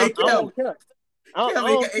 I don't care. I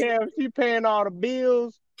don't care if she paying all the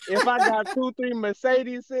bills. If I got 2-3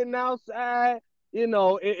 Mercedes sitting outside,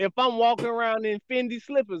 if I'm walking around in Fendi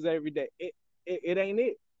slippers every day, it ain't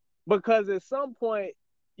it. Because at some point,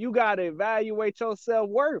 you gotta evaluate your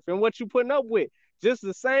self-worth and what you putting up with. Just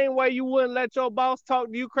the same way you wouldn't let your boss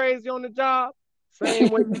talk to you crazy on the job. Same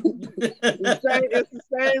way it's the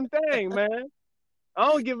same thing, man. I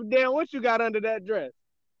don't give a damn what you got under that dress.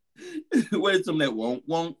 What is some that won't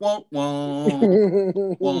what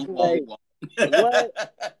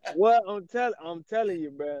I'm telling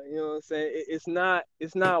you, bro. You know what I'm saying? It's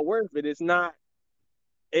not worth it. It's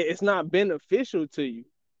not beneficial to you.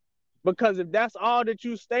 Because if that's all that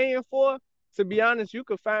you staying for, to be honest, you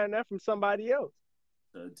could find that from somebody else.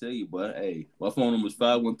 I tell you, but hey, my phone number is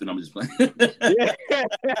 513. I'm just playing.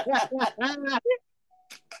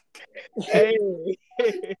 Hey.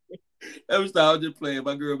 Every time I was just playing.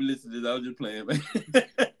 My girl be listening to this. I was just playing, man.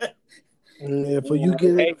 Yeah, for you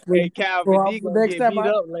get it. Hey, Calvin, D gonna get beat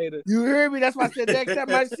up later. You hear me? That's why I said next time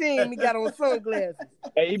I see him, he got on sunglasses.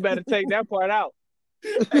 Hey, you better take that part out.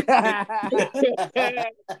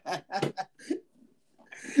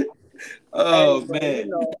 Oh, hey,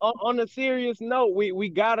 man! On a serious note, we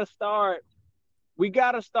gotta start.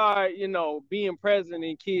 Being present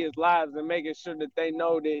in kids' lives and making sure that they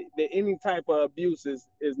know that any type of abuse is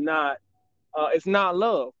not, it's not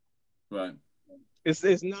love. Right.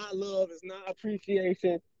 It's not love. It's not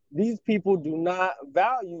appreciation. These people do not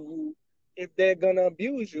value you if they're gonna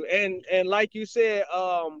abuse you. And like you said,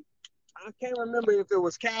 I can't remember if it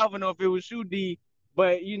was Calvin or if it was you, D,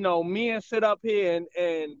 but men sit up here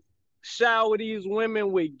and shower these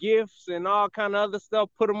women with gifts and all kind of other stuff,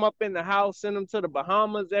 put them up in the house, send them to the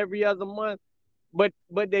Bahamas every other month, but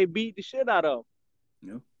they beat the shit out of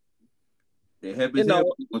them. Yeah. They happy as hell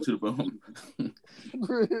going to the Bahamas.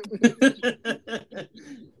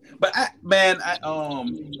 But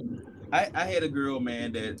I had a girl,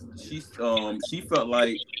 man, that she felt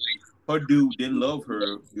like her dude didn't love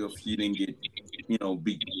her if she didn't get,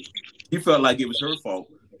 beat. She felt like it was her fault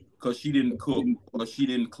because she didn't cook or she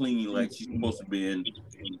didn't clean like she's supposed to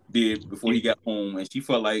did before he got home, and she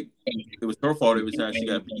felt like it was her fault every time she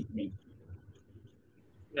got beat.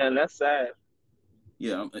 Yeah, that's sad.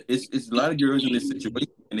 Yeah, it's a lot of girls in this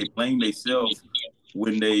situation, and they blame themselves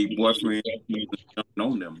when they boyfriend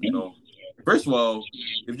on them. First of all,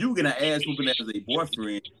 if you get an ass whooping as a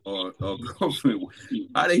boyfriend or girlfriend,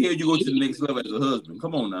 how the hell you go to the next level as a husband?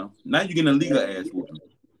 Come on now. Now you're getting a legal ass whooping.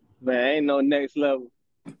 Man, ain't no next level.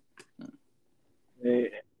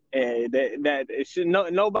 That it should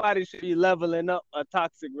nobody should be leveling up a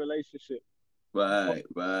toxic relationship. Right.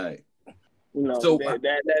 So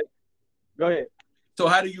go ahead. So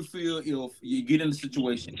how do you feel if you get in a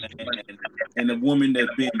situation and the woman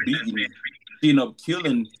that's been beaten, she end up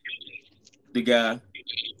killing the guy?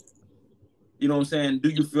 You know what I'm saying? Do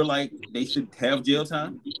you feel like they should have jail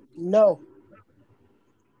time? No.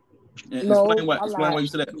 Explain why you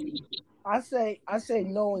said that. I say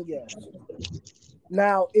no and yes.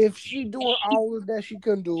 Now, if she doing all of that she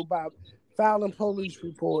couldn't do by filing police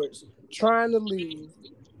reports, trying to leave,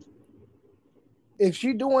 if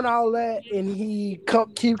she doing all that and he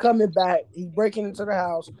keep coming back, he breaking into the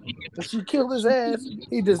house, and she kill his ass,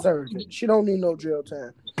 he deserves it. She don't need no jail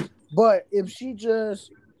time. But if she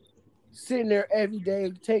just sitting there every day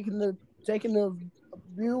taking the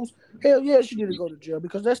abuse, hell yeah, she need to go to jail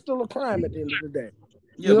because that's still a crime at the end of the day.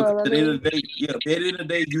 Yeah, because at the end of the day, at the end of the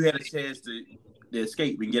day, you had a chance to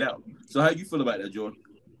escape and get out. So how you feel about that, Jordan?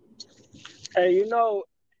 Hey,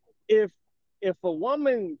 if a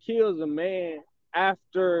woman kills a man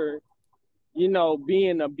after,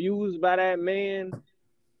 being abused by that man,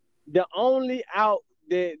 the only out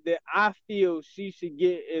that I feel she should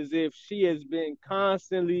get is if she has been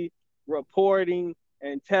constantly reporting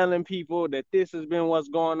and telling people that this has been what's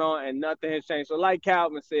going on and nothing has changed. So like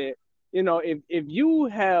Calvin said, if you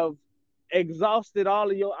have exhausted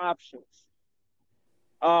all of your options,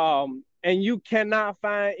 and you cannot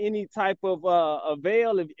find any type of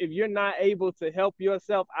avail, if you're not able to help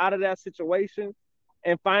yourself out of that situation,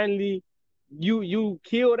 and finally you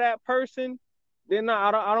kill that person, then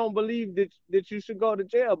I don't believe that you should go to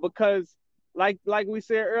jail, because like we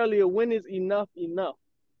said earlier, when is enough enough?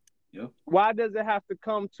 Yeah. Why does it have to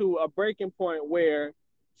come to a breaking point where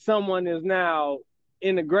someone is now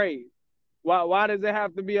in the grave? Why does it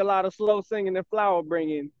have to be a lot of slow singing and flower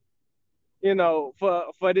bringing,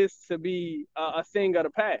 for this to be a thing of the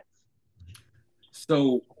past?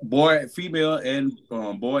 So, female, and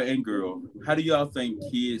boy and girl, how do y'all think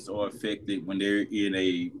kids are affected when they're in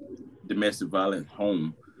a domestic violent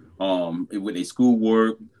home, with their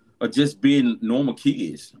schoolwork or just being normal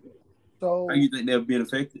kids? So How do you think they're being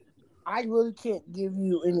affected? I really can't give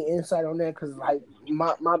you any insight on that because like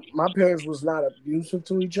my parents was not abusive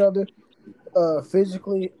to each other,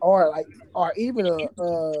 physically or even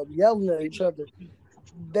yelling at each other.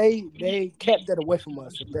 They kept that away from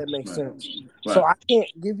us, if that makes Right. sense. So Right. I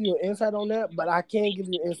can't give you an insight on that, but I can give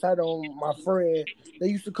you insight on my friend. They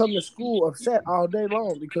used to come to school upset all day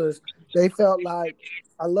long because they felt like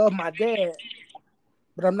I love my dad,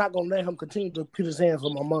 but I'm not gonna let him continue to put his hands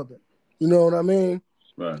on my mother. You know what I mean?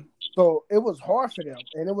 Right. So it was hard for them,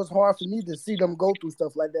 and it was hard for me to see them go through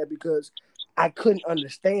stuff like that because I couldn't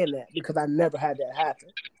understand that because I never had that happen.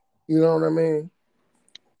 You know what I mean?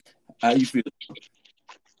 How you feel?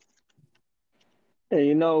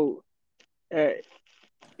 And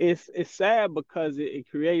it's sad because it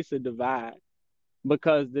creates a divide,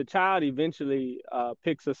 because the child eventually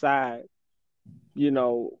picks a side,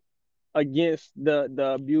 against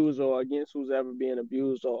the abuser or against who's ever being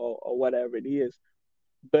abused, or whatever it is.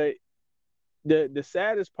 But the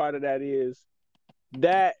saddest part of that is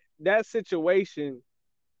that situation,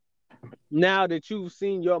 now that you've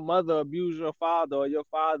seen your mother abuse your father or your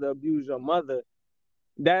father abuse your mother,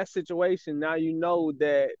 that situation, now you know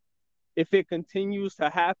that if it continues to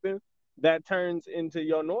happen, that turns into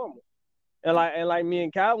your normal. And like me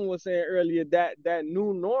and Calvin was saying earlier, that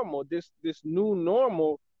new normal, this new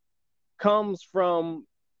normal comes from,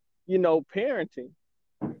 parenting.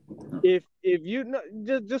 If you know,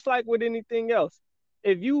 just like with anything else,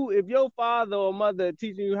 if your father or mother are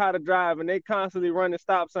teaching you how to drive and they constantly running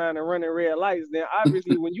stop sign and running red lights, then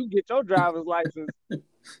obviously when you get your driver's license,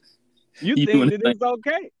 you You think doing that the it's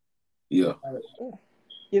okay. Yeah.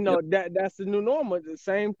 That's the new normal. The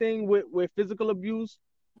same thing with physical abuse,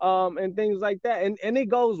 and things like that. And it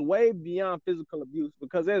goes way beyond physical abuse,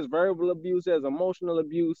 because there's verbal abuse, there's emotional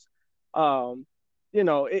abuse.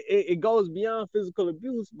 It goes beyond physical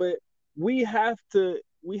abuse, but we have to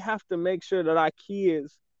make sure that our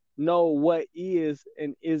kids know what is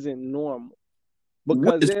and isn't normal. What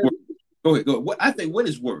Because is worse? Go ahead. Go ahead. I think what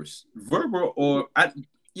is worse, verbal or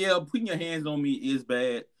putting your hands on me is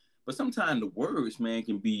bad, but sometimes the words, man,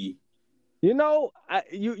 can be. You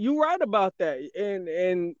right about that.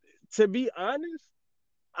 And to be honest,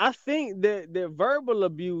 I think that verbal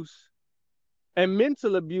abuse and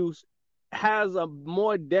mental abuse has a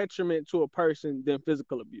more detriment to a person than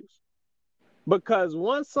physical abuse. Because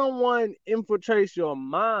once someone infiltrates your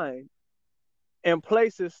mind and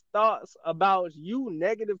places thoughts about you,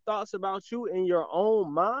 negative thoughts about you in your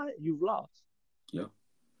own mind, you've lost. Yeah.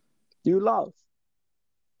 You lost.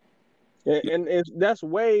 And that's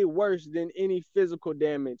way worse than any physical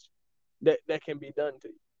damage that can be done to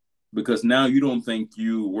you. Because now you don't think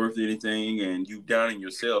you worth anything, and you doubting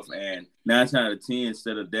yourself. And 9 times out of 10,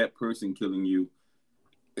 instead of that person killing you,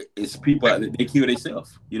 it's people out there, they kill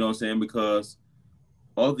themselves. You know what I'm saying? Because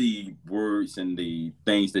all the words and the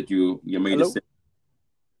things that you made to say.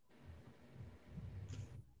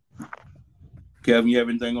 Kevin, you have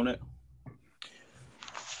anything on that?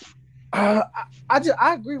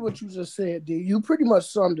 I agree with what you just said, D. You pretty much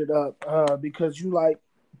summed it up, because you like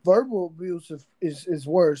verbal abuse is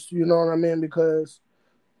worse. You know what I mean? Because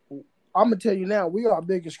I'm gonna tell you now, we are our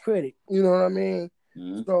biggest critic. You know what I mean?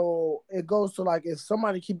 Mm-hmm. So it goes to like, if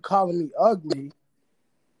somebody keep calling me ugly,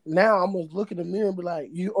 now I'm gonna look in the mirror and be like,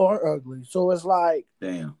 you are ugly. So it's like,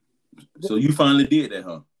 damn. So you finally did that,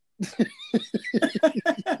 huh?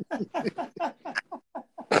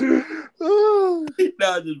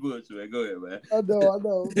 Nah, just bullshit, man. Go ahead, man. I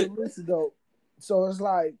know. But listen though, so it's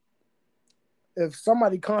like, if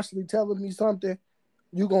somebody constantly telling me something,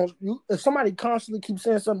 if somebody constantly keeps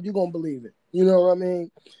saying something, you're gonna believe it. You know what I mean?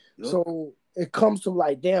 Yep. So it comes to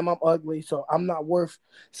like, damn, I'm ugly, so I'm not worth.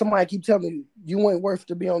 Somebody keep telling me you ain't worth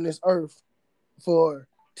to be on this earth for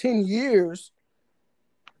 10 years.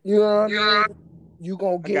 You know what I mean? You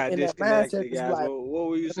gonna get in that mindset. It's like, what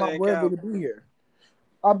were you saying, am I worthy to be here?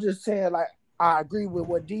 I'm just saying, like, I agree with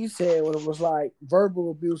what D said when it was like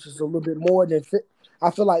verbal abuse is a little bit more than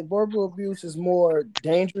I feel like verbal abuse is more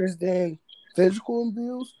dangerous than physical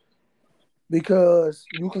abuse, because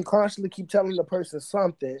you can constantly keep telling the person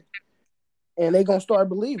something, and they gonna start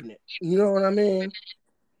believing it. You know what I mean?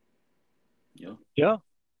 Yeah. Yeah.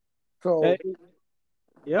 So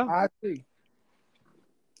Yeah. I see.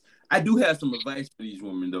 I do have some advice for these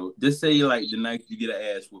women though. Just say like the night you get an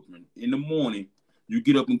ass whooping. In the morning, you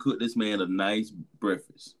get up and cook this man a nice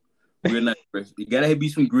breakfast. Real nice breakfast. You gotta be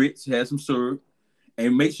some grits, have some syrup,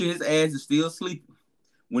 and make sure his ass is still sleeping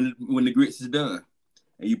when the grits is done.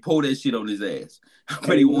 And you pour that shit on his ass. I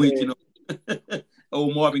bet he won't hit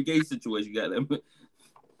old Marvin Gaye situation got them.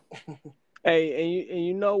 Hey, and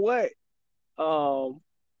you know what? I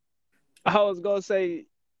was gonna say,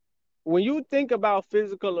 when you think about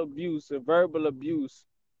physical abuse and verbal abuse,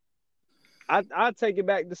 I take it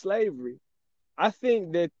back to slavery. I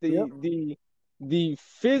think that Yep. the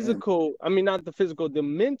physical, I mean not the physical, the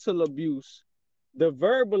mental abuse, the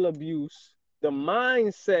verbal abuse, the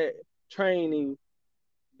mindset training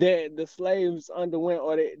that the slaves underwent,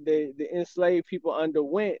 or the enslaved people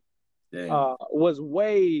underwent, was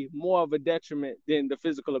way more of a detriment than the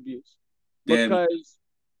physical abuse. Damn. Because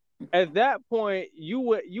at that point you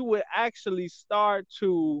would actually start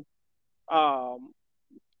to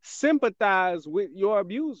sympathize with your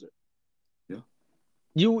abuser. Yeah.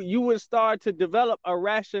 You would start to develop a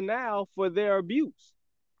rationale for their abuse.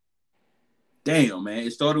 Damn, man.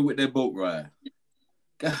 It started with that boat ride.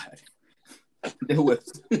 God. That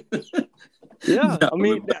was Yeah, I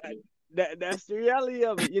mean that's the reality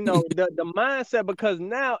of it. You know, the mindset, because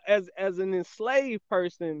now as an enslaved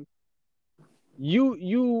person,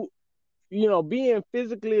 you know, being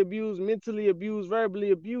physically abused, mentally abused,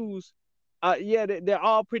 verbally abused, yeah, they're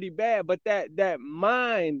all pretty bad. But that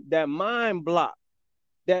mind block,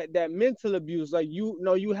 that mental abuse, like, you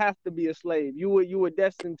know, you have to be a slave. You were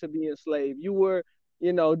destined to be enslaved. You were,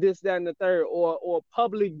 you know, this, that, and the third, or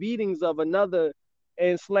public beatings of another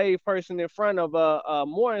enslaved person in front of a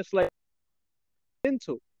more enslaved.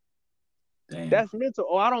 Mental. damn. That's mental.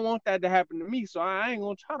 Oh, I don't want that to happen to me, so I ain't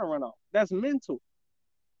gonna try to run off. That's mental.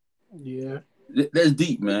 Yeah. That's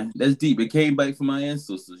deep, man. That's deep. It came back from my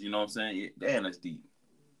ancestors. You know what I'm saying? Damn, that's deep.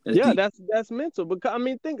 That's Yeah, deep. that's mental. Because I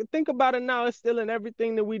mean, think about it now. It's still in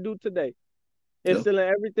everything that we do today. It's still in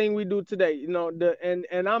everything we do today. You know,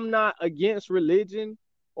 and I'm not against religion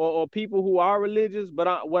or people who are religious,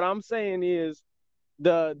 but what I'm saying is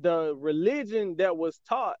the religion that was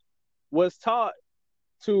taught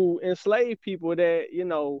to enslave people, that, you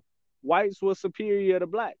know, whites were superior to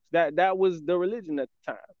blacks. That was the religion at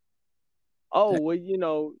the time. Oh, well, you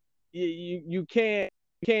know, you can't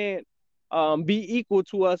be equal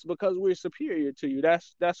to us because we're superior to you.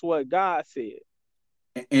 That's what God said.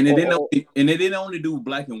 And it didn't only do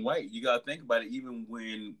black and white. You gotta think about it. Even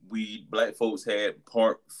when we black folks had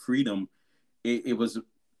part freedom, it was,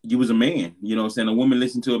 you was a man. You know what I'm saying? A woman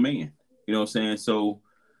listened to a man. You know what I'm saying? So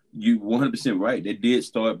you 100% right. They did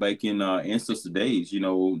start back in ancestor days. You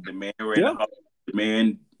know, the man ran the house, the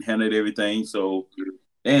man handled everything. So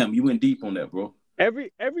damn, you went deep on that, bro.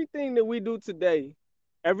 Everything that we do today,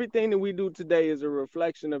 is a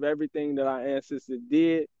reflection of everything that our ancestors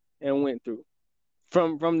did and went through.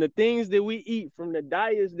 From the things that we eat, from the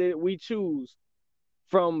diets that we choose,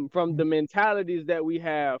 from the mentalities that we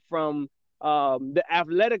have, from the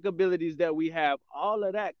athletic abilities that we have, all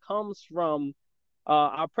of that comes from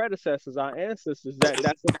our predecessors, our ancestors.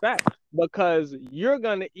 That's a fact. Because you're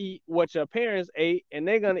gonna eat what your parents ate, and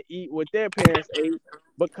they're gonna eat what their parents ate,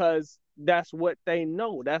 because that's what they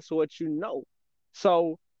know. That's what you know.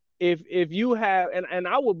 So if you have, and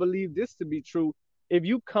I would believe this to be true, if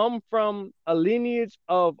you come from a lineage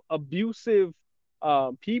of abusive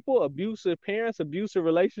people, abusive parents, abusive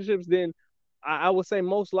relationships, then I would say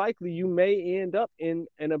most likely you may end up in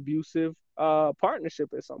an abusive partnership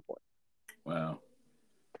at some point.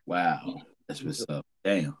 Wow. That's what's up.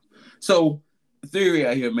 Damn. So theory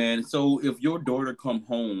out here, man. So if your daughter come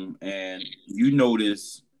home and you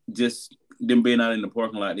notice just them being out in the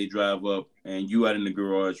parking lot, they drive up and you out in the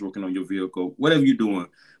garage working on your vehicle, whatever you're doing,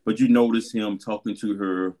 but you notice him talking to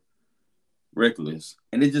her reckless,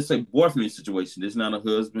 and it's just a boyfriend situation. It's not a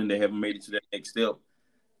husband. They haven't made it to that next step.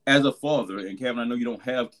 As a father, and Kevin, I know you don't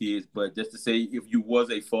have kids, but just to say, if you was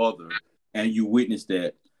a father and you witnessed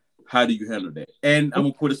that, how do you handle that? And I'm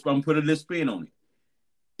gonna put a little spin on it.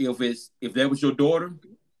 If that was your daughter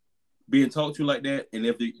being talked to like that, and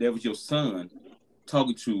if that was your son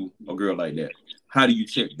talking to a girl like that, how do you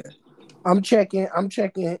check that? I'm checking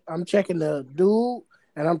the dude,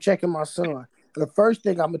 and I'm checking my son. The first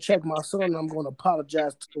thing I'm gonna check my son, and I'm gonna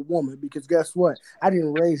apologize to the woman, because guess what? I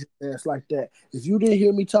didn't raise his ass like that. If you didn't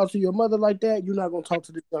hear me talk to your mother like that, you're not gonna talk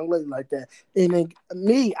to this young lady like that. And then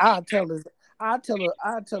me, I tell a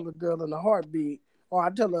girl in a heartbeat, or I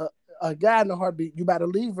tell a guy in a heartbeat, you better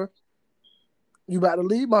leave her. You about to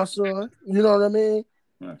leave my son. You know what I mean?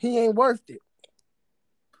 Right. He ain't worth it.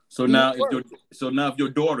 So now, if your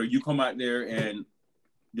daughter, you come out there and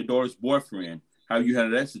your daughter's boyfriend, how you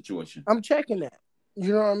handle that situation? I'm checking that.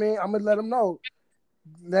 You know what I mean? I'm gonna let them know.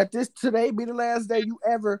 Let this today be the last day you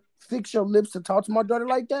ever fix your lips to talk to my daughter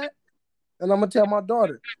like that. And I'm gonna tell my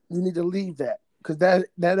daughter, you need to leave that. Because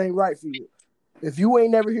that ain't right for you. If you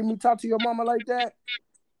ain't never hear me talk to your mama like that.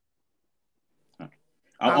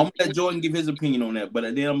 I'm gonna let Jordan give his opinion on that, but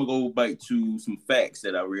then I'm gonna go back to some facts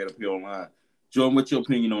that I read up here online. Jordan, what's your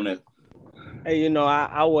opinion on that? Hey,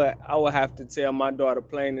 I would have to tell my daughter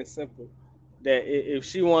plain and simple that if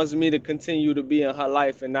she wants me to continue to be in her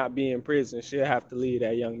life and not be in prison, she'll have to leave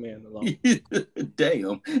that young man alone.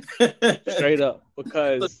 Damn. Straight up,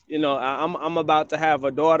 because I'm about to have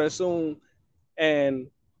a daughter soon, and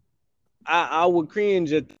I would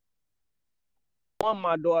cringe at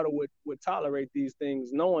my daughter would tolerate these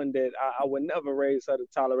things, knowing that I would never raise her to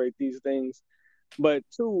tolerate these things. But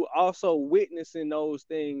two, also witnessing those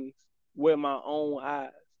things with my own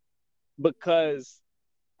eyes, because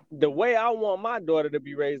the way I want my daughter to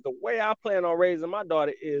be raised, the way I plan on raising my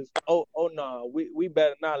daughter is, no, we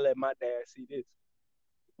better not let my dad see this.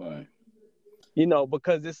 Right.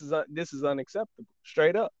 Because this is unacceptable,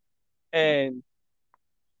 straight up. And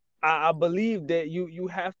I believe that you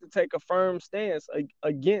have to take a firm stance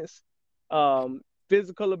against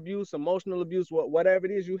physical abuse, emotional abuse, whatever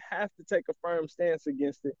it is. You have to take a firm stance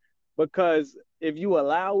against it, because if you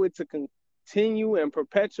allow it to continue and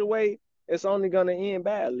perpetuate, it's only going to end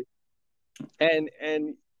badly. And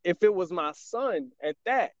if it was my son at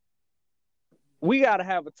that, we got to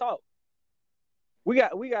have a talk. We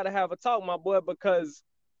got to have a talk, my boy, because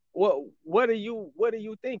what are you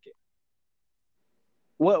thinking?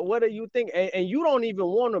 What do you think? And you don't even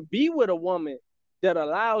want to be with a woman that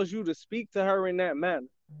allows you to speak to her in that manner.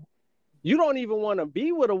 You don't even want to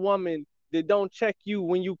be with a woman that don't check you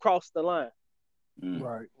when you cross the line.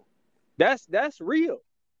 Right. That's real.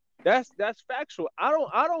 That's factual. I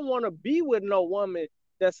don't want to be with no woman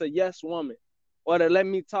that's a yes woman, or to let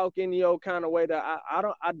me talk any old kind of way that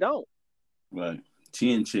I don't. Right.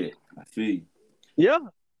 Chin check. I feel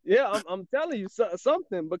you. Yeah. I'm telling you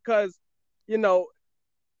something, because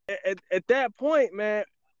at that point, man,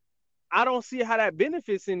 I don't see how that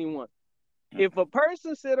benefits anyone. If a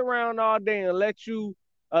person sit around all day and let you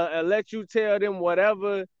tell them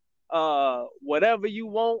whatever you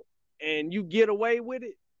want, and you get away with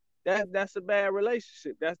it, that's a bad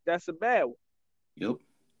relationship. That's a bad one. Yep.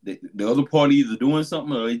 The other party either doing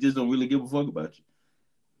something or they just don't really give a fuck about you.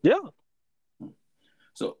 Yeah.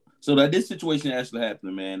 So that this situation actually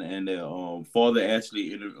happened, man, and the father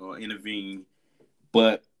actually intervened,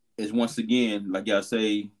 but it's once again, like y'all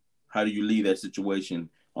say, how do you leave that situation?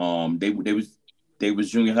 They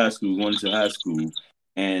was junior high school, going to high school,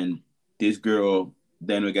 and this girl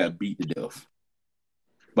Daniel got beat to death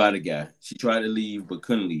by the guy. She tried to leave but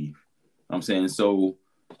couldn't leave. I'm saying, so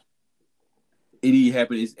it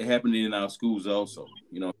happened in our schools also.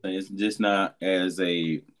 You know what I'm saying? It's just not as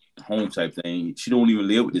a home type thing. She don't even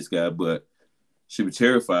live with this guy, but she was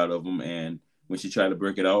terrified of him, and when she tried to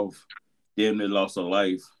break it off, damn near lost her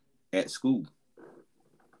life at school.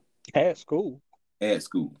 At school.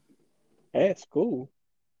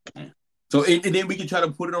 So and then we can try to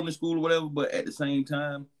put it on the school or whatever, but at the same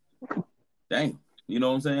time, dang, you know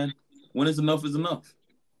what I'm saying? When is enough is enough.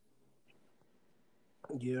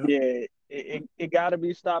 Yeah. Yeah, it got to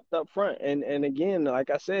be stopped up front. And again, like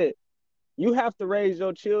I said, you have to raise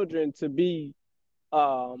your children to be,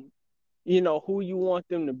 who you want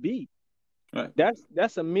them to be. Right.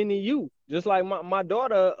 That's a mini you. Just like my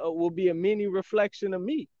daughter will be a mini reflection of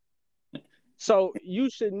me. So you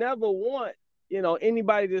should never want,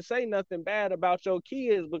 anybody to say nothing bad about your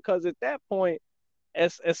kids, because at that point,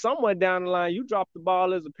 as somewhere down the line, you drop the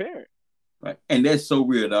ball as a parent. Right. And that's so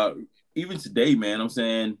real, dog. Even today, man, I'm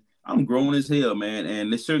saying I'm grown as hell, man.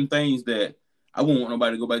 And there's certain things that I won't want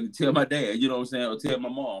nobody to go back and tell my dad, you know what I'm saying, or tell my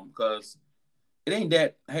mom, because it ain't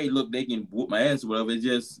that, hey, look, they can whoop my ass or whatever. It's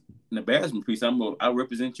just an embarrassment piece. I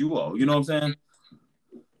represent you all. You know what I'm saying?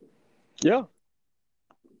 Yeah.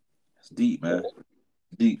 It's deep, man.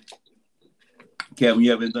 Deep. Kevin,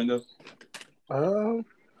 you have anything else?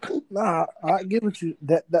 Nah, I give it you.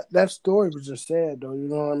 That story was just sad, though. You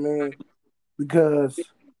know what I mean? Because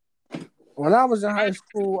when I was in high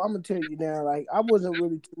school, I'm gonna tell you now, like, I wasn't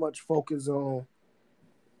really too much focused on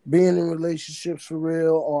being in relationships for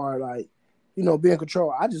real, or like, being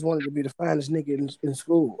controlled. I just wanted to be the finest nigga in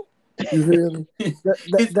school. You feel me?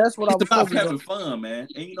 That's what I was about focused having on. fun, man.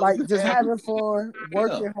 And, like just having fun,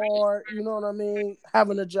 working hard. You know what I mean?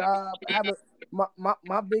 Having a job,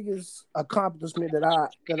 my biggest accomplishment that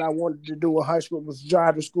I wanted to do in high school was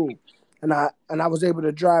drive to school, and I was able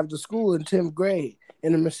to drive to school in 10th grade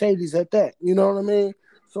in a Mercedes at that. You know what I mean?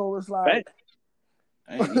 So it's like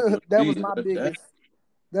that was my biggest.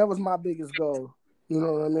 That was my biggest goal. You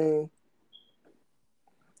know what I mean?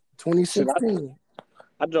 2016.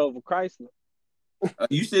 I drove a Chrysler.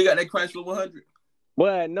 You still got that Chrysler 100?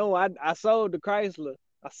 Well, no, I sold the Chrysler.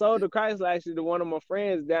 I sold the Chrysler actually to one of my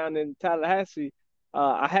friends down in Tallahassee.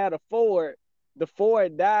 I had a Ford. The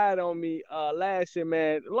Ford died on me last year,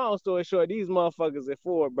 man. Long story short, these motherfuckers at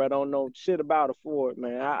Ford, bro, don't know shit about a Ford,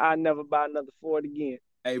 man. I never buy another Ford again.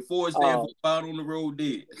 Hey, Ford stand for out on the road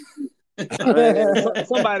dead. Man,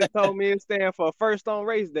 somebody told me it stand for first on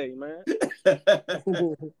race day, man.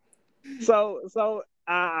 So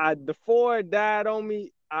the Ford died on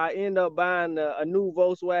me. I end up buying a new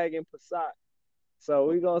Volkswagen Passat. So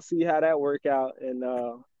we're gonna see how that work out. And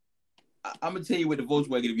I'm gonna tell you with the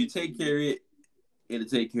Volkswagen, if you take care of it, it'll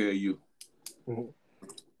take care of you.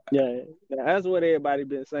 Yeah, that's what everybody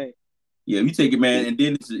been saying. Yeah, you take it, man, and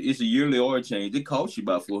then it's a yearly oil change. It costs you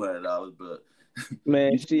about $400, but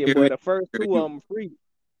man, shit, boy, the first two of them free.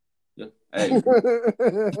 Yeah. Hey, you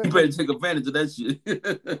better take advantage of that shit.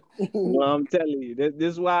 Well, I'm telling you,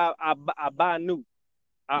 this is why I buy new.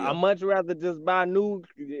 I much rather just buy new.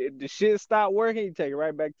 If the shit stop working, you take it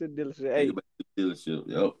right back to the dealership. Hey, dealership,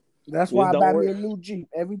 yep. That's why I buy me a new Jeep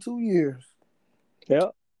every 2 years.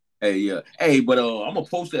 Yep. Hey, yeah. Hey, but I'm gonna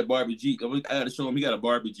post that Barbie Jeep. I gotta show him he got a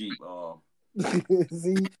Barbie Jeep.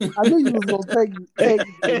 See, I knew you was gonna take me.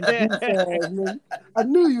 I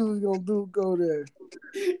knew you was gonna go there.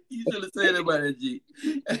 You should have said about that Jeep.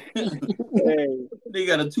 Hey. They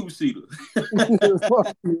got a 2-seater.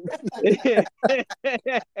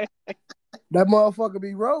 That motherfucker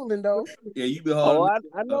be rolling though. Yeah, you be hard. Oh,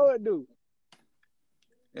 I know it do.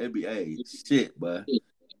 It be shit, but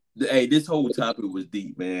hey, this whole topic was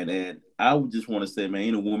deep, man, and I would just want to say, man,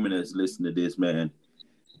 any woman that's listening to this, man,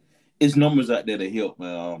 it's numbers out there to help,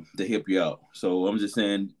 to help you out. So I'm just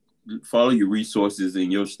saying, follow your resources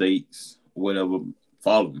in your states, whatever.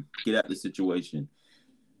 Follow them. Get out of the situation.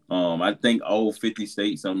 I think all 50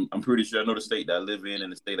 states. I'm pretty sure I know the state that I live in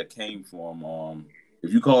and the state I came from.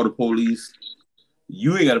 If you call the police,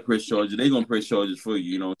 you ain't got to press charges. They gonna press charges for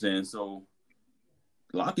you. You know what I'm saying? So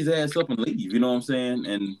lock his ass up and leave. You know what I'm saying?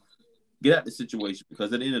 And get out the situation,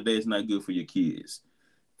 because at the end of the day, it's not good for your kids.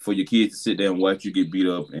 For your kids to sit there and watch you get beat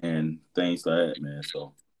up and things like that, man.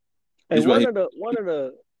 So, hey, one of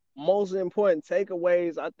the most important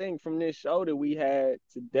takeaways I think from this show that we had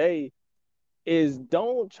today is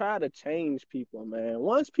don't try to change people, man.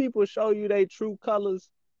 Once people show you their true colors,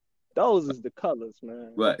 those is the colors,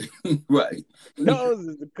 man. Right, right. Those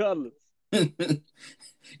is the colors.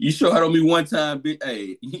 You showed on me one time, bitch.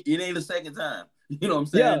 Hey, it ain't the second time. You know what I'm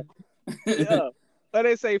saying? Yeah. But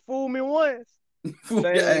they say, fool me once.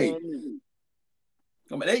 Hey.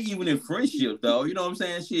 I mean, they even in friendship, though. You know what I'm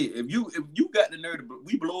saying? Shit. If you got the nerve to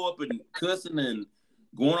we blow up and cussing and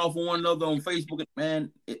going off on one another on Facebook,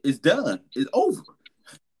 man, it's done. It's over.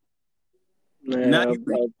 Man,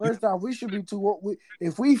 first off, we should be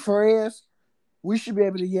if we friends, we should be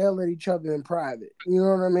able to yell at each other in private. You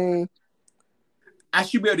know what I mean? I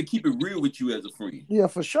should be able to keep it real with you as a friend. Yeah,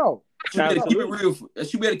 for sure. I should be able to keep it real. I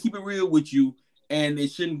should be able to keep it real with you, and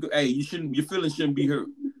it shouldn't. Hey, your feelings shouldn't be hurt.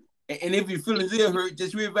 And if your feelings are hurt,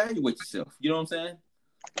 just reevaluate yourself. You know what I'm saying?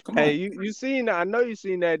 Come on. Hey, you seen? I know you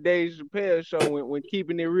seen that Dave Chappelle show when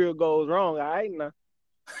keeping it real goes wrong. All right, now.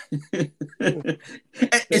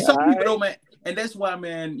 and some people don't, man. And that's why,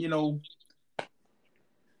 man, you know,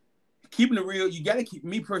 keeping it real, you got to keep,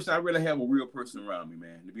 me personally, I really have a real person around me,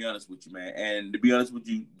 man, to be honest with you, man. And to be honest with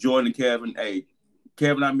you, Jordan and Kevin, hey,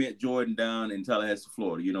 Kevin, I met Jordan down in Tallahassee,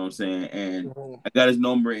 Florida, you know what I'm saying? And I got his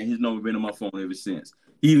number, and his number been on my phone ever since.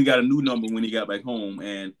 He even got a new number when he got back home,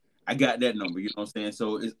 and I got that number, you know what I'm saying?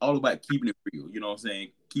 So it's all about keeping it real, you know what I'm saying?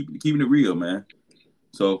 Keeping it real, man.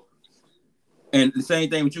 So, and the same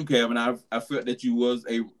thing with you, Kevin. I felt that you was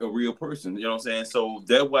a real person, you know what I'm saying? So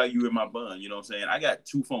that's why you in my bun, you know what I'm saying? I got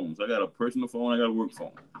two phones. I got a personal phone, I got a work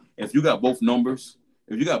phone. If you got both numbers,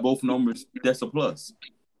 that's a plus.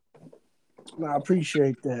 I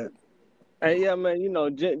appreciate that. Hey, yeah, man, you know,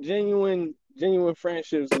 genuine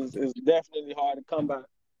friendships is definitely hard to come by.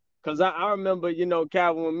 Because I remember, you know,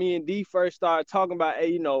 Calvin, when me and D first started talking about,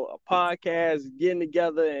 hey, you know, a podcast, getting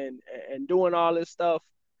together and doing all this stuff.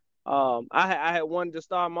 I had wanted to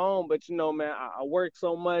start my own, but, you know, man, I work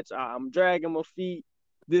so much. I'm dragging my feet,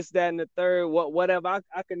 this, that, and the third, whatever.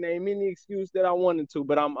 I could name any excuse that I wanted to,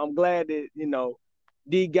 but I'm glad that, you know,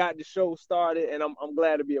 D got the show started, and I'm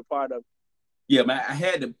glad to be a part of it. Yeah, man, I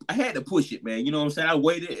had to push it, man. You know what I'm saying? I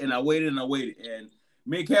waited and I waited and I waited. And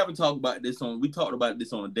me and Kevin talked about this we talked about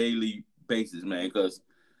this on a daily basis, man, because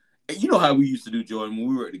you know how we used to do, Jordan, when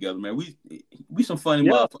we worked together, man. We some funny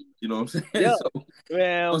motherfuckers, you know what I'm saying? Yeah. So,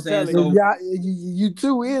 Man, I'm saying, telling so, y'all, you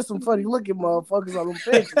two is some funny looking motherfuckers on them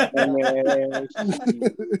pictures.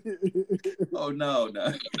 oh no.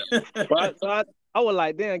 So I was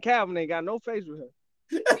like, damn, Calvin ain't got no face with her.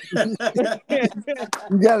 You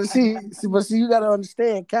gotta see, but you gotta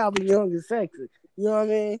understand, Calvin Young is sexy. You know what I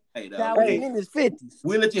mean? Hey, dog, Calvin in his 50s.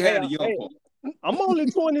 We'll let you have the young part. I'm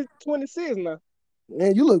only 26 now.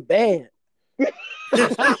 Man, you look bad. Hey,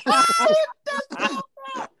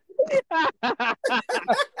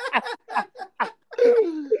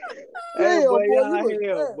 boy,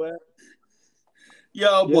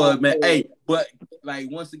 Yo, boy, man. Hey, but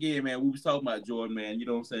like once again, man, we was talking about Jordan, man. You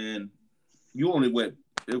know what I'm saying? You only what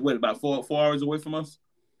about four hours away from us?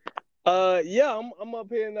 Yeah, I'm up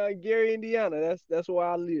here in Gary, Indiana. That's where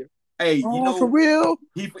I live. Hey, you know, for real?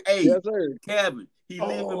 Yes, sir. Kevin, he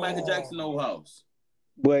lived in Michael Jackson's old house.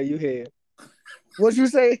 Boy, you here? What you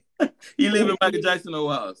say? He lived in Michael Jackson's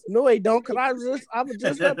old house. No, he don't. Cause I was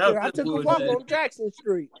just up there. I took a walk on Jackson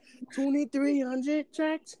Street, 2300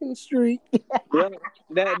 Jackson Street. Yeah,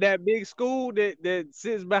 that big school that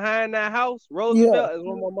sits behind that house, Roosevelt, is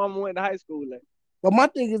where my mama went to high school at. But my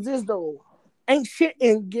thing is this though, ain't shit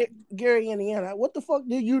in Gary, Indiana. What the fuck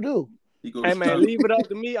did you do? Hey man, leave it up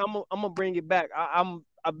to me. I'm gonna bring it back.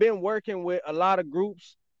 I've been working with a lot of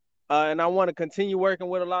groups, and I want to continue working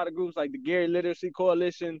with a lot of groups like the Gary Literacy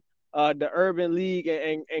Coalition, the Urban League,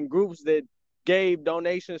 and groups that gave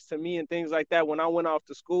donations to me and things like that when I went off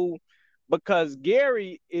to school. Because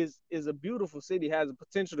Gary is a beautiful city, has the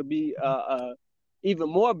potential to be even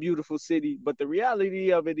more beautiful city. But the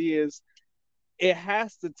reality of it is, it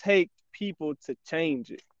has to take people to change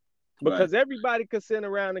it. Because everybody could sit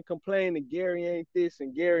around and complain that Gary ain't this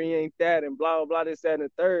and Gary ain't that and blah, blah, blah, this, that, and the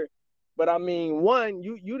third. But I mean, one,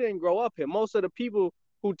 you didn't grow up here. Most of the people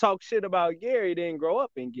who talk shit about Gary didn't grow up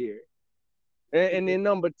in Gary. And then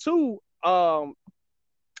number two, and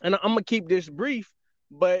I'm going to keep this brief,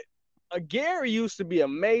 but Gary used to be a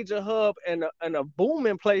major hub and a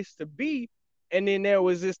booming place to be. And then there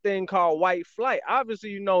was this thing called white flight.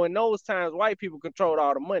 Obviously, you know, in those times, white people controlled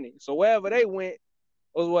all the money. So wherever they went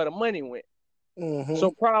was where the money went. Mm-hmm.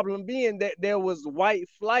 So problem being that there was white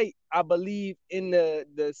flight, I believe, in the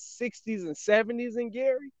 60s and 70s in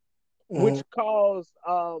Gary, which caused,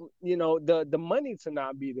 the money to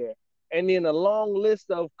not be there. And then a long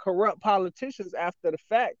list of corrupt politicians after the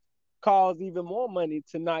fact caused even more money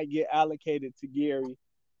to not get allocated to Gary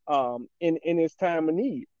in his time of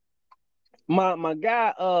need. My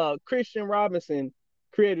guy, Christian Robinson,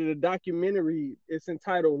 created a documentary. It's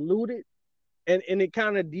entitled Looted. And it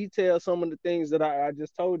kind of details some of the things that I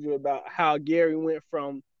just told you about how Gary went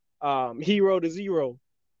from hero to zero,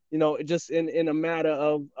 just in a matter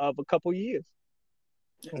of a couple years.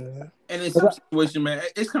 And in some situation, man,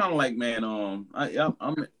 it's kind of like, man, I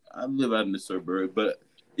live out in the suburb, but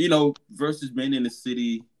versus being in the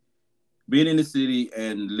city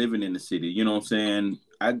and living in the city, you know what I'm saying?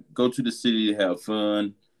 I go to the city to have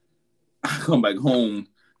fun. I come back home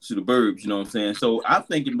to the burbs, you know what I'm saying? So I'm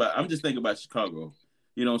just thinking about Chicago.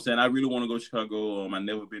 You know what I'm saying? I really want to go to Chicago. I've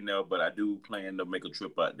never been there, but I do plan to make a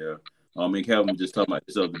trip out there. Me and Calvin was just talking about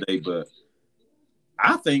this the other day, but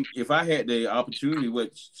I think if I had the opportunity,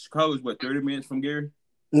 Chicago's 30 minutes from Gary?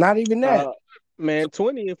 Not even that. Man,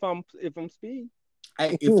 20 if I'm speed.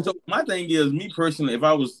 So my thing is, me personally, if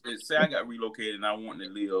I was, say I got relocated and I wanted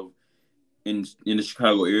to live in the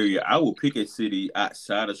Chicago area, I would pick a city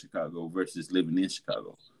outside of Chicago versus living in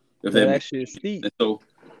Chicago. If that shit's steep.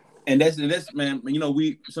 And that's man,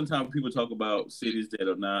 we sometimes people talk about cities that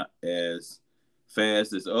are not as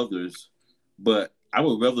fast as others, but I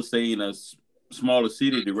would rather stay in a smaller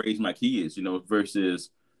city to raise my kids, versus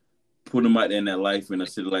put them out there in that life in a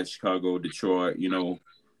city like Chicago, Detroit,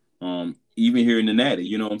 even here in the Natty,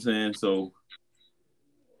 you know what I'm saying? So,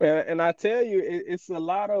 and I tell you, it's a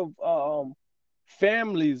lot of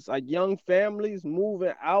families, like young families,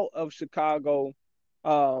 moving out of Chicago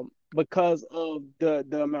because of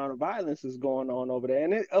the amount of violence that's going on over there.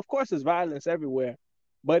 And of course, there's violence everywhere,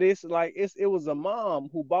 but it's like it was a mom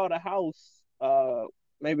who bought a house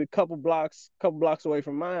maybe a couple blocks away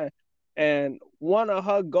from mine, and one of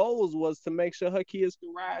her goals was to make sure her kids could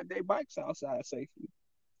ride their bikes outside safely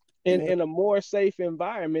in a more safe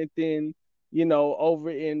environment than over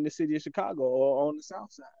in the city of Chicago or on the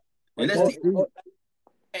south side.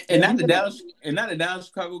 And not the Dallas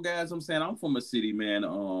Chicago guys. I'm saying I'm from a city, man.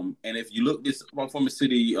 And if you look I'm from a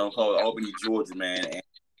city called Albany, Georgia, man. And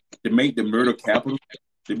to make the murder capital,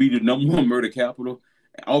 to be the number one murder capital.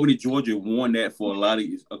 Albany, Georgia won that for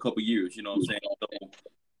a couple years. You know what I'm saying? So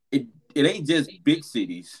it ain't just big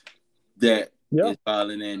cities that is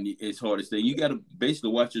violent and it's hard to stay. You got to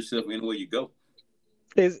basically watch yourself anywhere you go.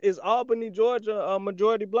 Is Albany, Georgia,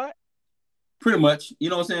 majority black? Pretty much. You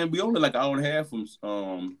know what I'm saying? We only like an hour and a half from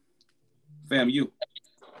FAMU.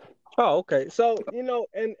 Oh, okay. So,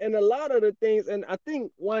 and a lot of the things, and I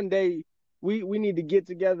think one day we need to get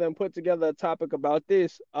together and put together a topic about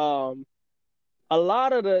this. A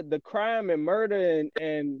lot of the crime and murder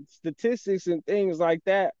and statistics and things like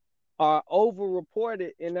that are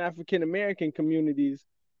overreported in African American communities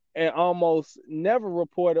and almost never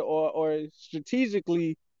reported or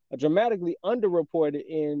strategically, dramatically underreported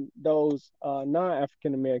in those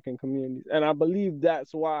non-African American communities. And I believe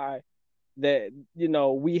that's why that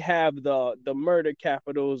we have the murder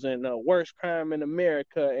capitals and worst crime in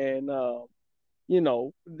America and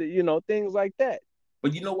things like that.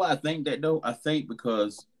 But you know why I think that though? I think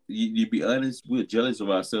because you be honest, we're jealous of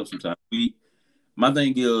ourselves sometimes. My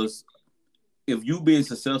thing is, if you being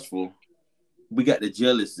successful, we got the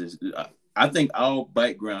jealousness. I think our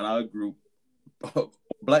background, our group,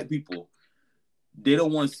 black people, they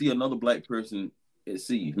don't want to see another black person at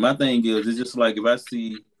sea. My thing is, it's just like if I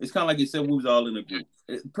see, it's kind of like it said we was all in a group.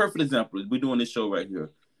 Perfect example is we're doing this show right here,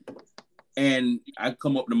 and I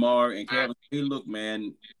come up tomorrow and Kevin, hey, look,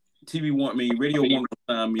 man. TV want me, radio want to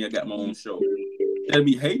sign me. I got my own show. That'll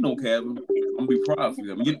be hating on Kevin. I'm gonna be proud for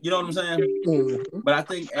him. You know what I'm saying? Mm-hmm. But I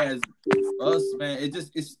think as us, man,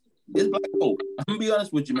 it's black folk. I'm gonna be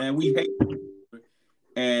honest with you, man. We hate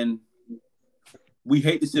and we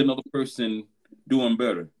hate to see another person doing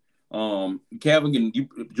better. Kevin,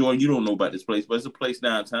 Jordan, you don't know about this place, but it's a place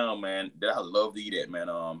downtown, man, that I love to eat at, man.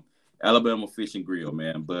 Alabama Fish and Grill,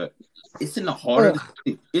 man. But it's in the heart of the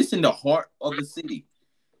city. It's in the heart of the city.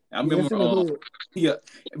 I remember,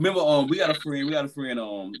 we got a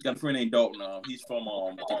friend named Dalton. He's from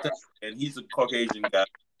Kentucky, and he's a Caucasian guy.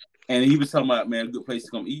 And he was talking about, man, a good place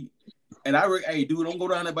to come eat. And hey, dude, don't go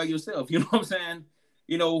down there by yourself. You know what I'm saying?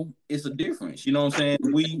 It's a difference. You know what I'm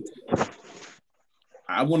saying?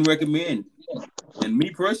 I wouldn't recommend. And me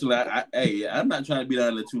personally, I'm not trying to be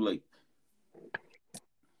down there too late.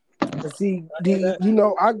 See,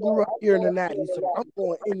 I grew up here in the 90s, so I'm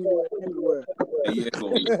going anywhere.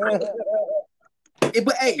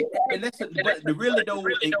 But hey, and but the really though,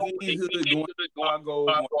 in any hood, going to Chicago,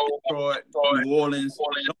 going to Detroit, New Orleans,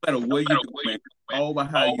 no matter where you go, man, all about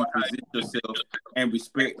how you present yourself and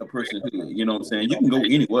respect a person's hood. You know what I'm saying? You can go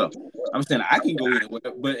anywhere. I'm saying I can go anywhere,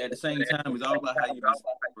 but at the same time, it's all about how you respect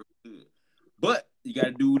a person's hood. But you got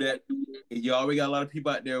to do that. And you already got a lot of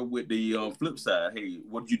people out there with the flip side. Hey,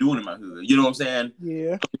 what you doing in my hood? You know what I'm saying?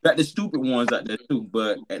 Yeah. You got the stupid ones out there too.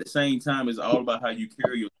 But at the same time, it's all about how you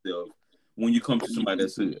carry yourself when you come to somebody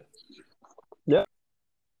that's hood. Yeah.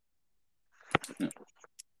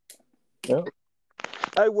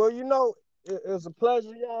 Hey, well, it's a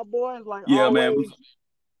pleasure, y'all boys. Like always. Man.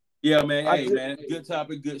 Yeah, man. Hey, man. Good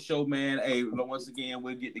topic, good show, man. Hey, once again,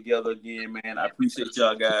 we'll get together again, man. I appreciate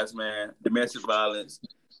y'all guys, man. Domestic violence.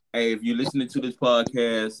 Hey, if you're listening to this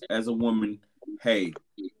podcast as a woman, hey,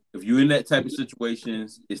 if you're in that type of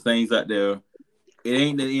situations, it's things out there. It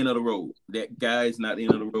ain't the end of the road. That guy is not the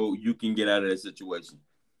end of the road. You can get out of that situation.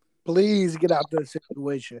 Please get out of that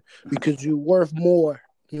situation because you're worth more.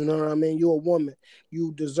 You know what I mean? You're a woman.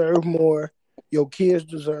 You deserve more. Your kids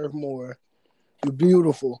deserve more. You're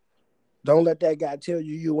beautiful. Don't let that guy tell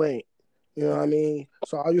you ain't. You know what I mean?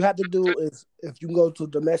 So all you have to do is, if you can go to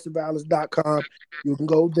domesticviolence.com, you can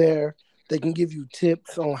go there. They can give you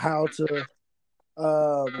tips on how to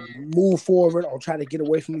move forward or try to get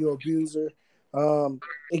away from your abuser.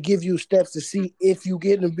 It gives you steps to see if you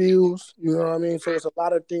getting abused. You know what I mean? So it's a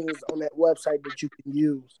lot of things on that website that you can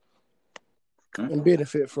use and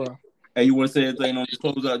benefit from. Hey, you want to say anything on this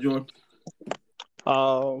closeout, Jordan?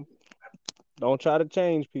 Don't try to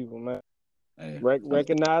change people, man. Hey,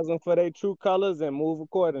 recognize them for their true colors and move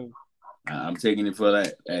accordingly. I'm taking it for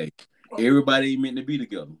that. Hey, everybody ain't meant to be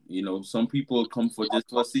together. Some people come for just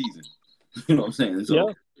for a season. You know what I'm saying? So,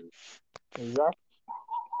 yeah. Exactly.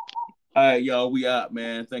 All right, y'all, we out,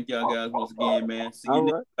 man. Thank y'all guys once again, man. See you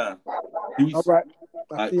next time. Peace. All right.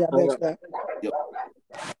 I'll see y'all next time. Yep.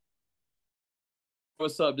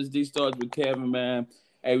 What's up? This D-Stars with Kevin, man.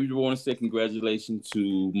 Hey, we want to say congratulations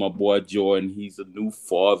to my boy Jordan. He's a new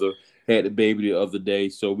father. Had the baby the other day,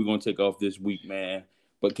 so we're going to take off this week, man.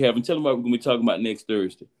 But Kevin, tell them what we're going to be talking about next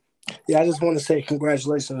Thursday. Yeah, I just want to say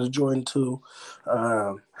congratulations to Jordan, too.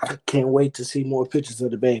 I can't wait to see more pictures of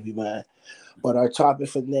the baby, man. But our topic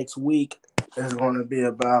for next week is going to be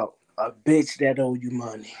about A bitch that owe you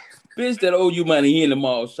money. Bitch that owe you money. He in the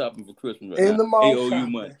mall shopping for Christmas right now. In the mall they owe shopping.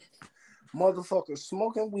 you money. Motherfucker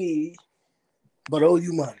smoking weed, but owe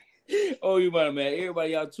you money. Oh, you money, man.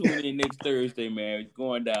 Everybody, y'all tune in next Thursday, man. It's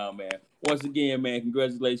going down, man. Once again, man,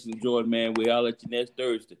 congratulations, Jordan, man. We'll holler at you next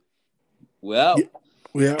Thursday. Well,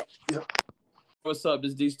 Yeah. What's up?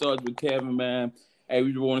 This D Starts with Kevin, man. Hey,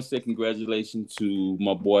 we just want to say congratulations to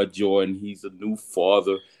my boy Jordan. He's a new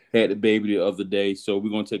father. Had the baby the other day, so we're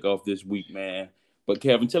going to take off this week, man. But,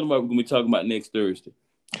 Kevin, tell them what we're going to be talking about next Thursday.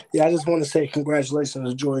 Yeah, I just want to say congratulations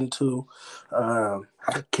to Jordan, too.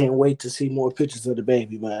 I can't wait to see more pictures of the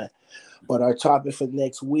baby, man. But our topic for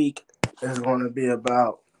next week is going to be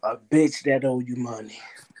about a bitch that owe you money.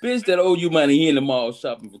 Bitch that owe you money. He in the mall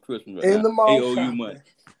shopping for Christmas right now. In the mall they owe shopping. you money.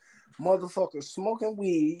 Motherfucker smoking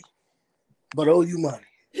weed, but owe you money.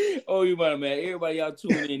 Oh, you money, man. Everybody, y'all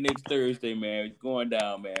tune in next Thursday, man. It's going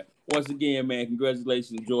down, man. Once again, man,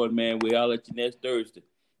 congratulations, Jordan, man. We'll holler at you next Thursday.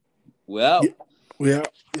 Well, Yeah.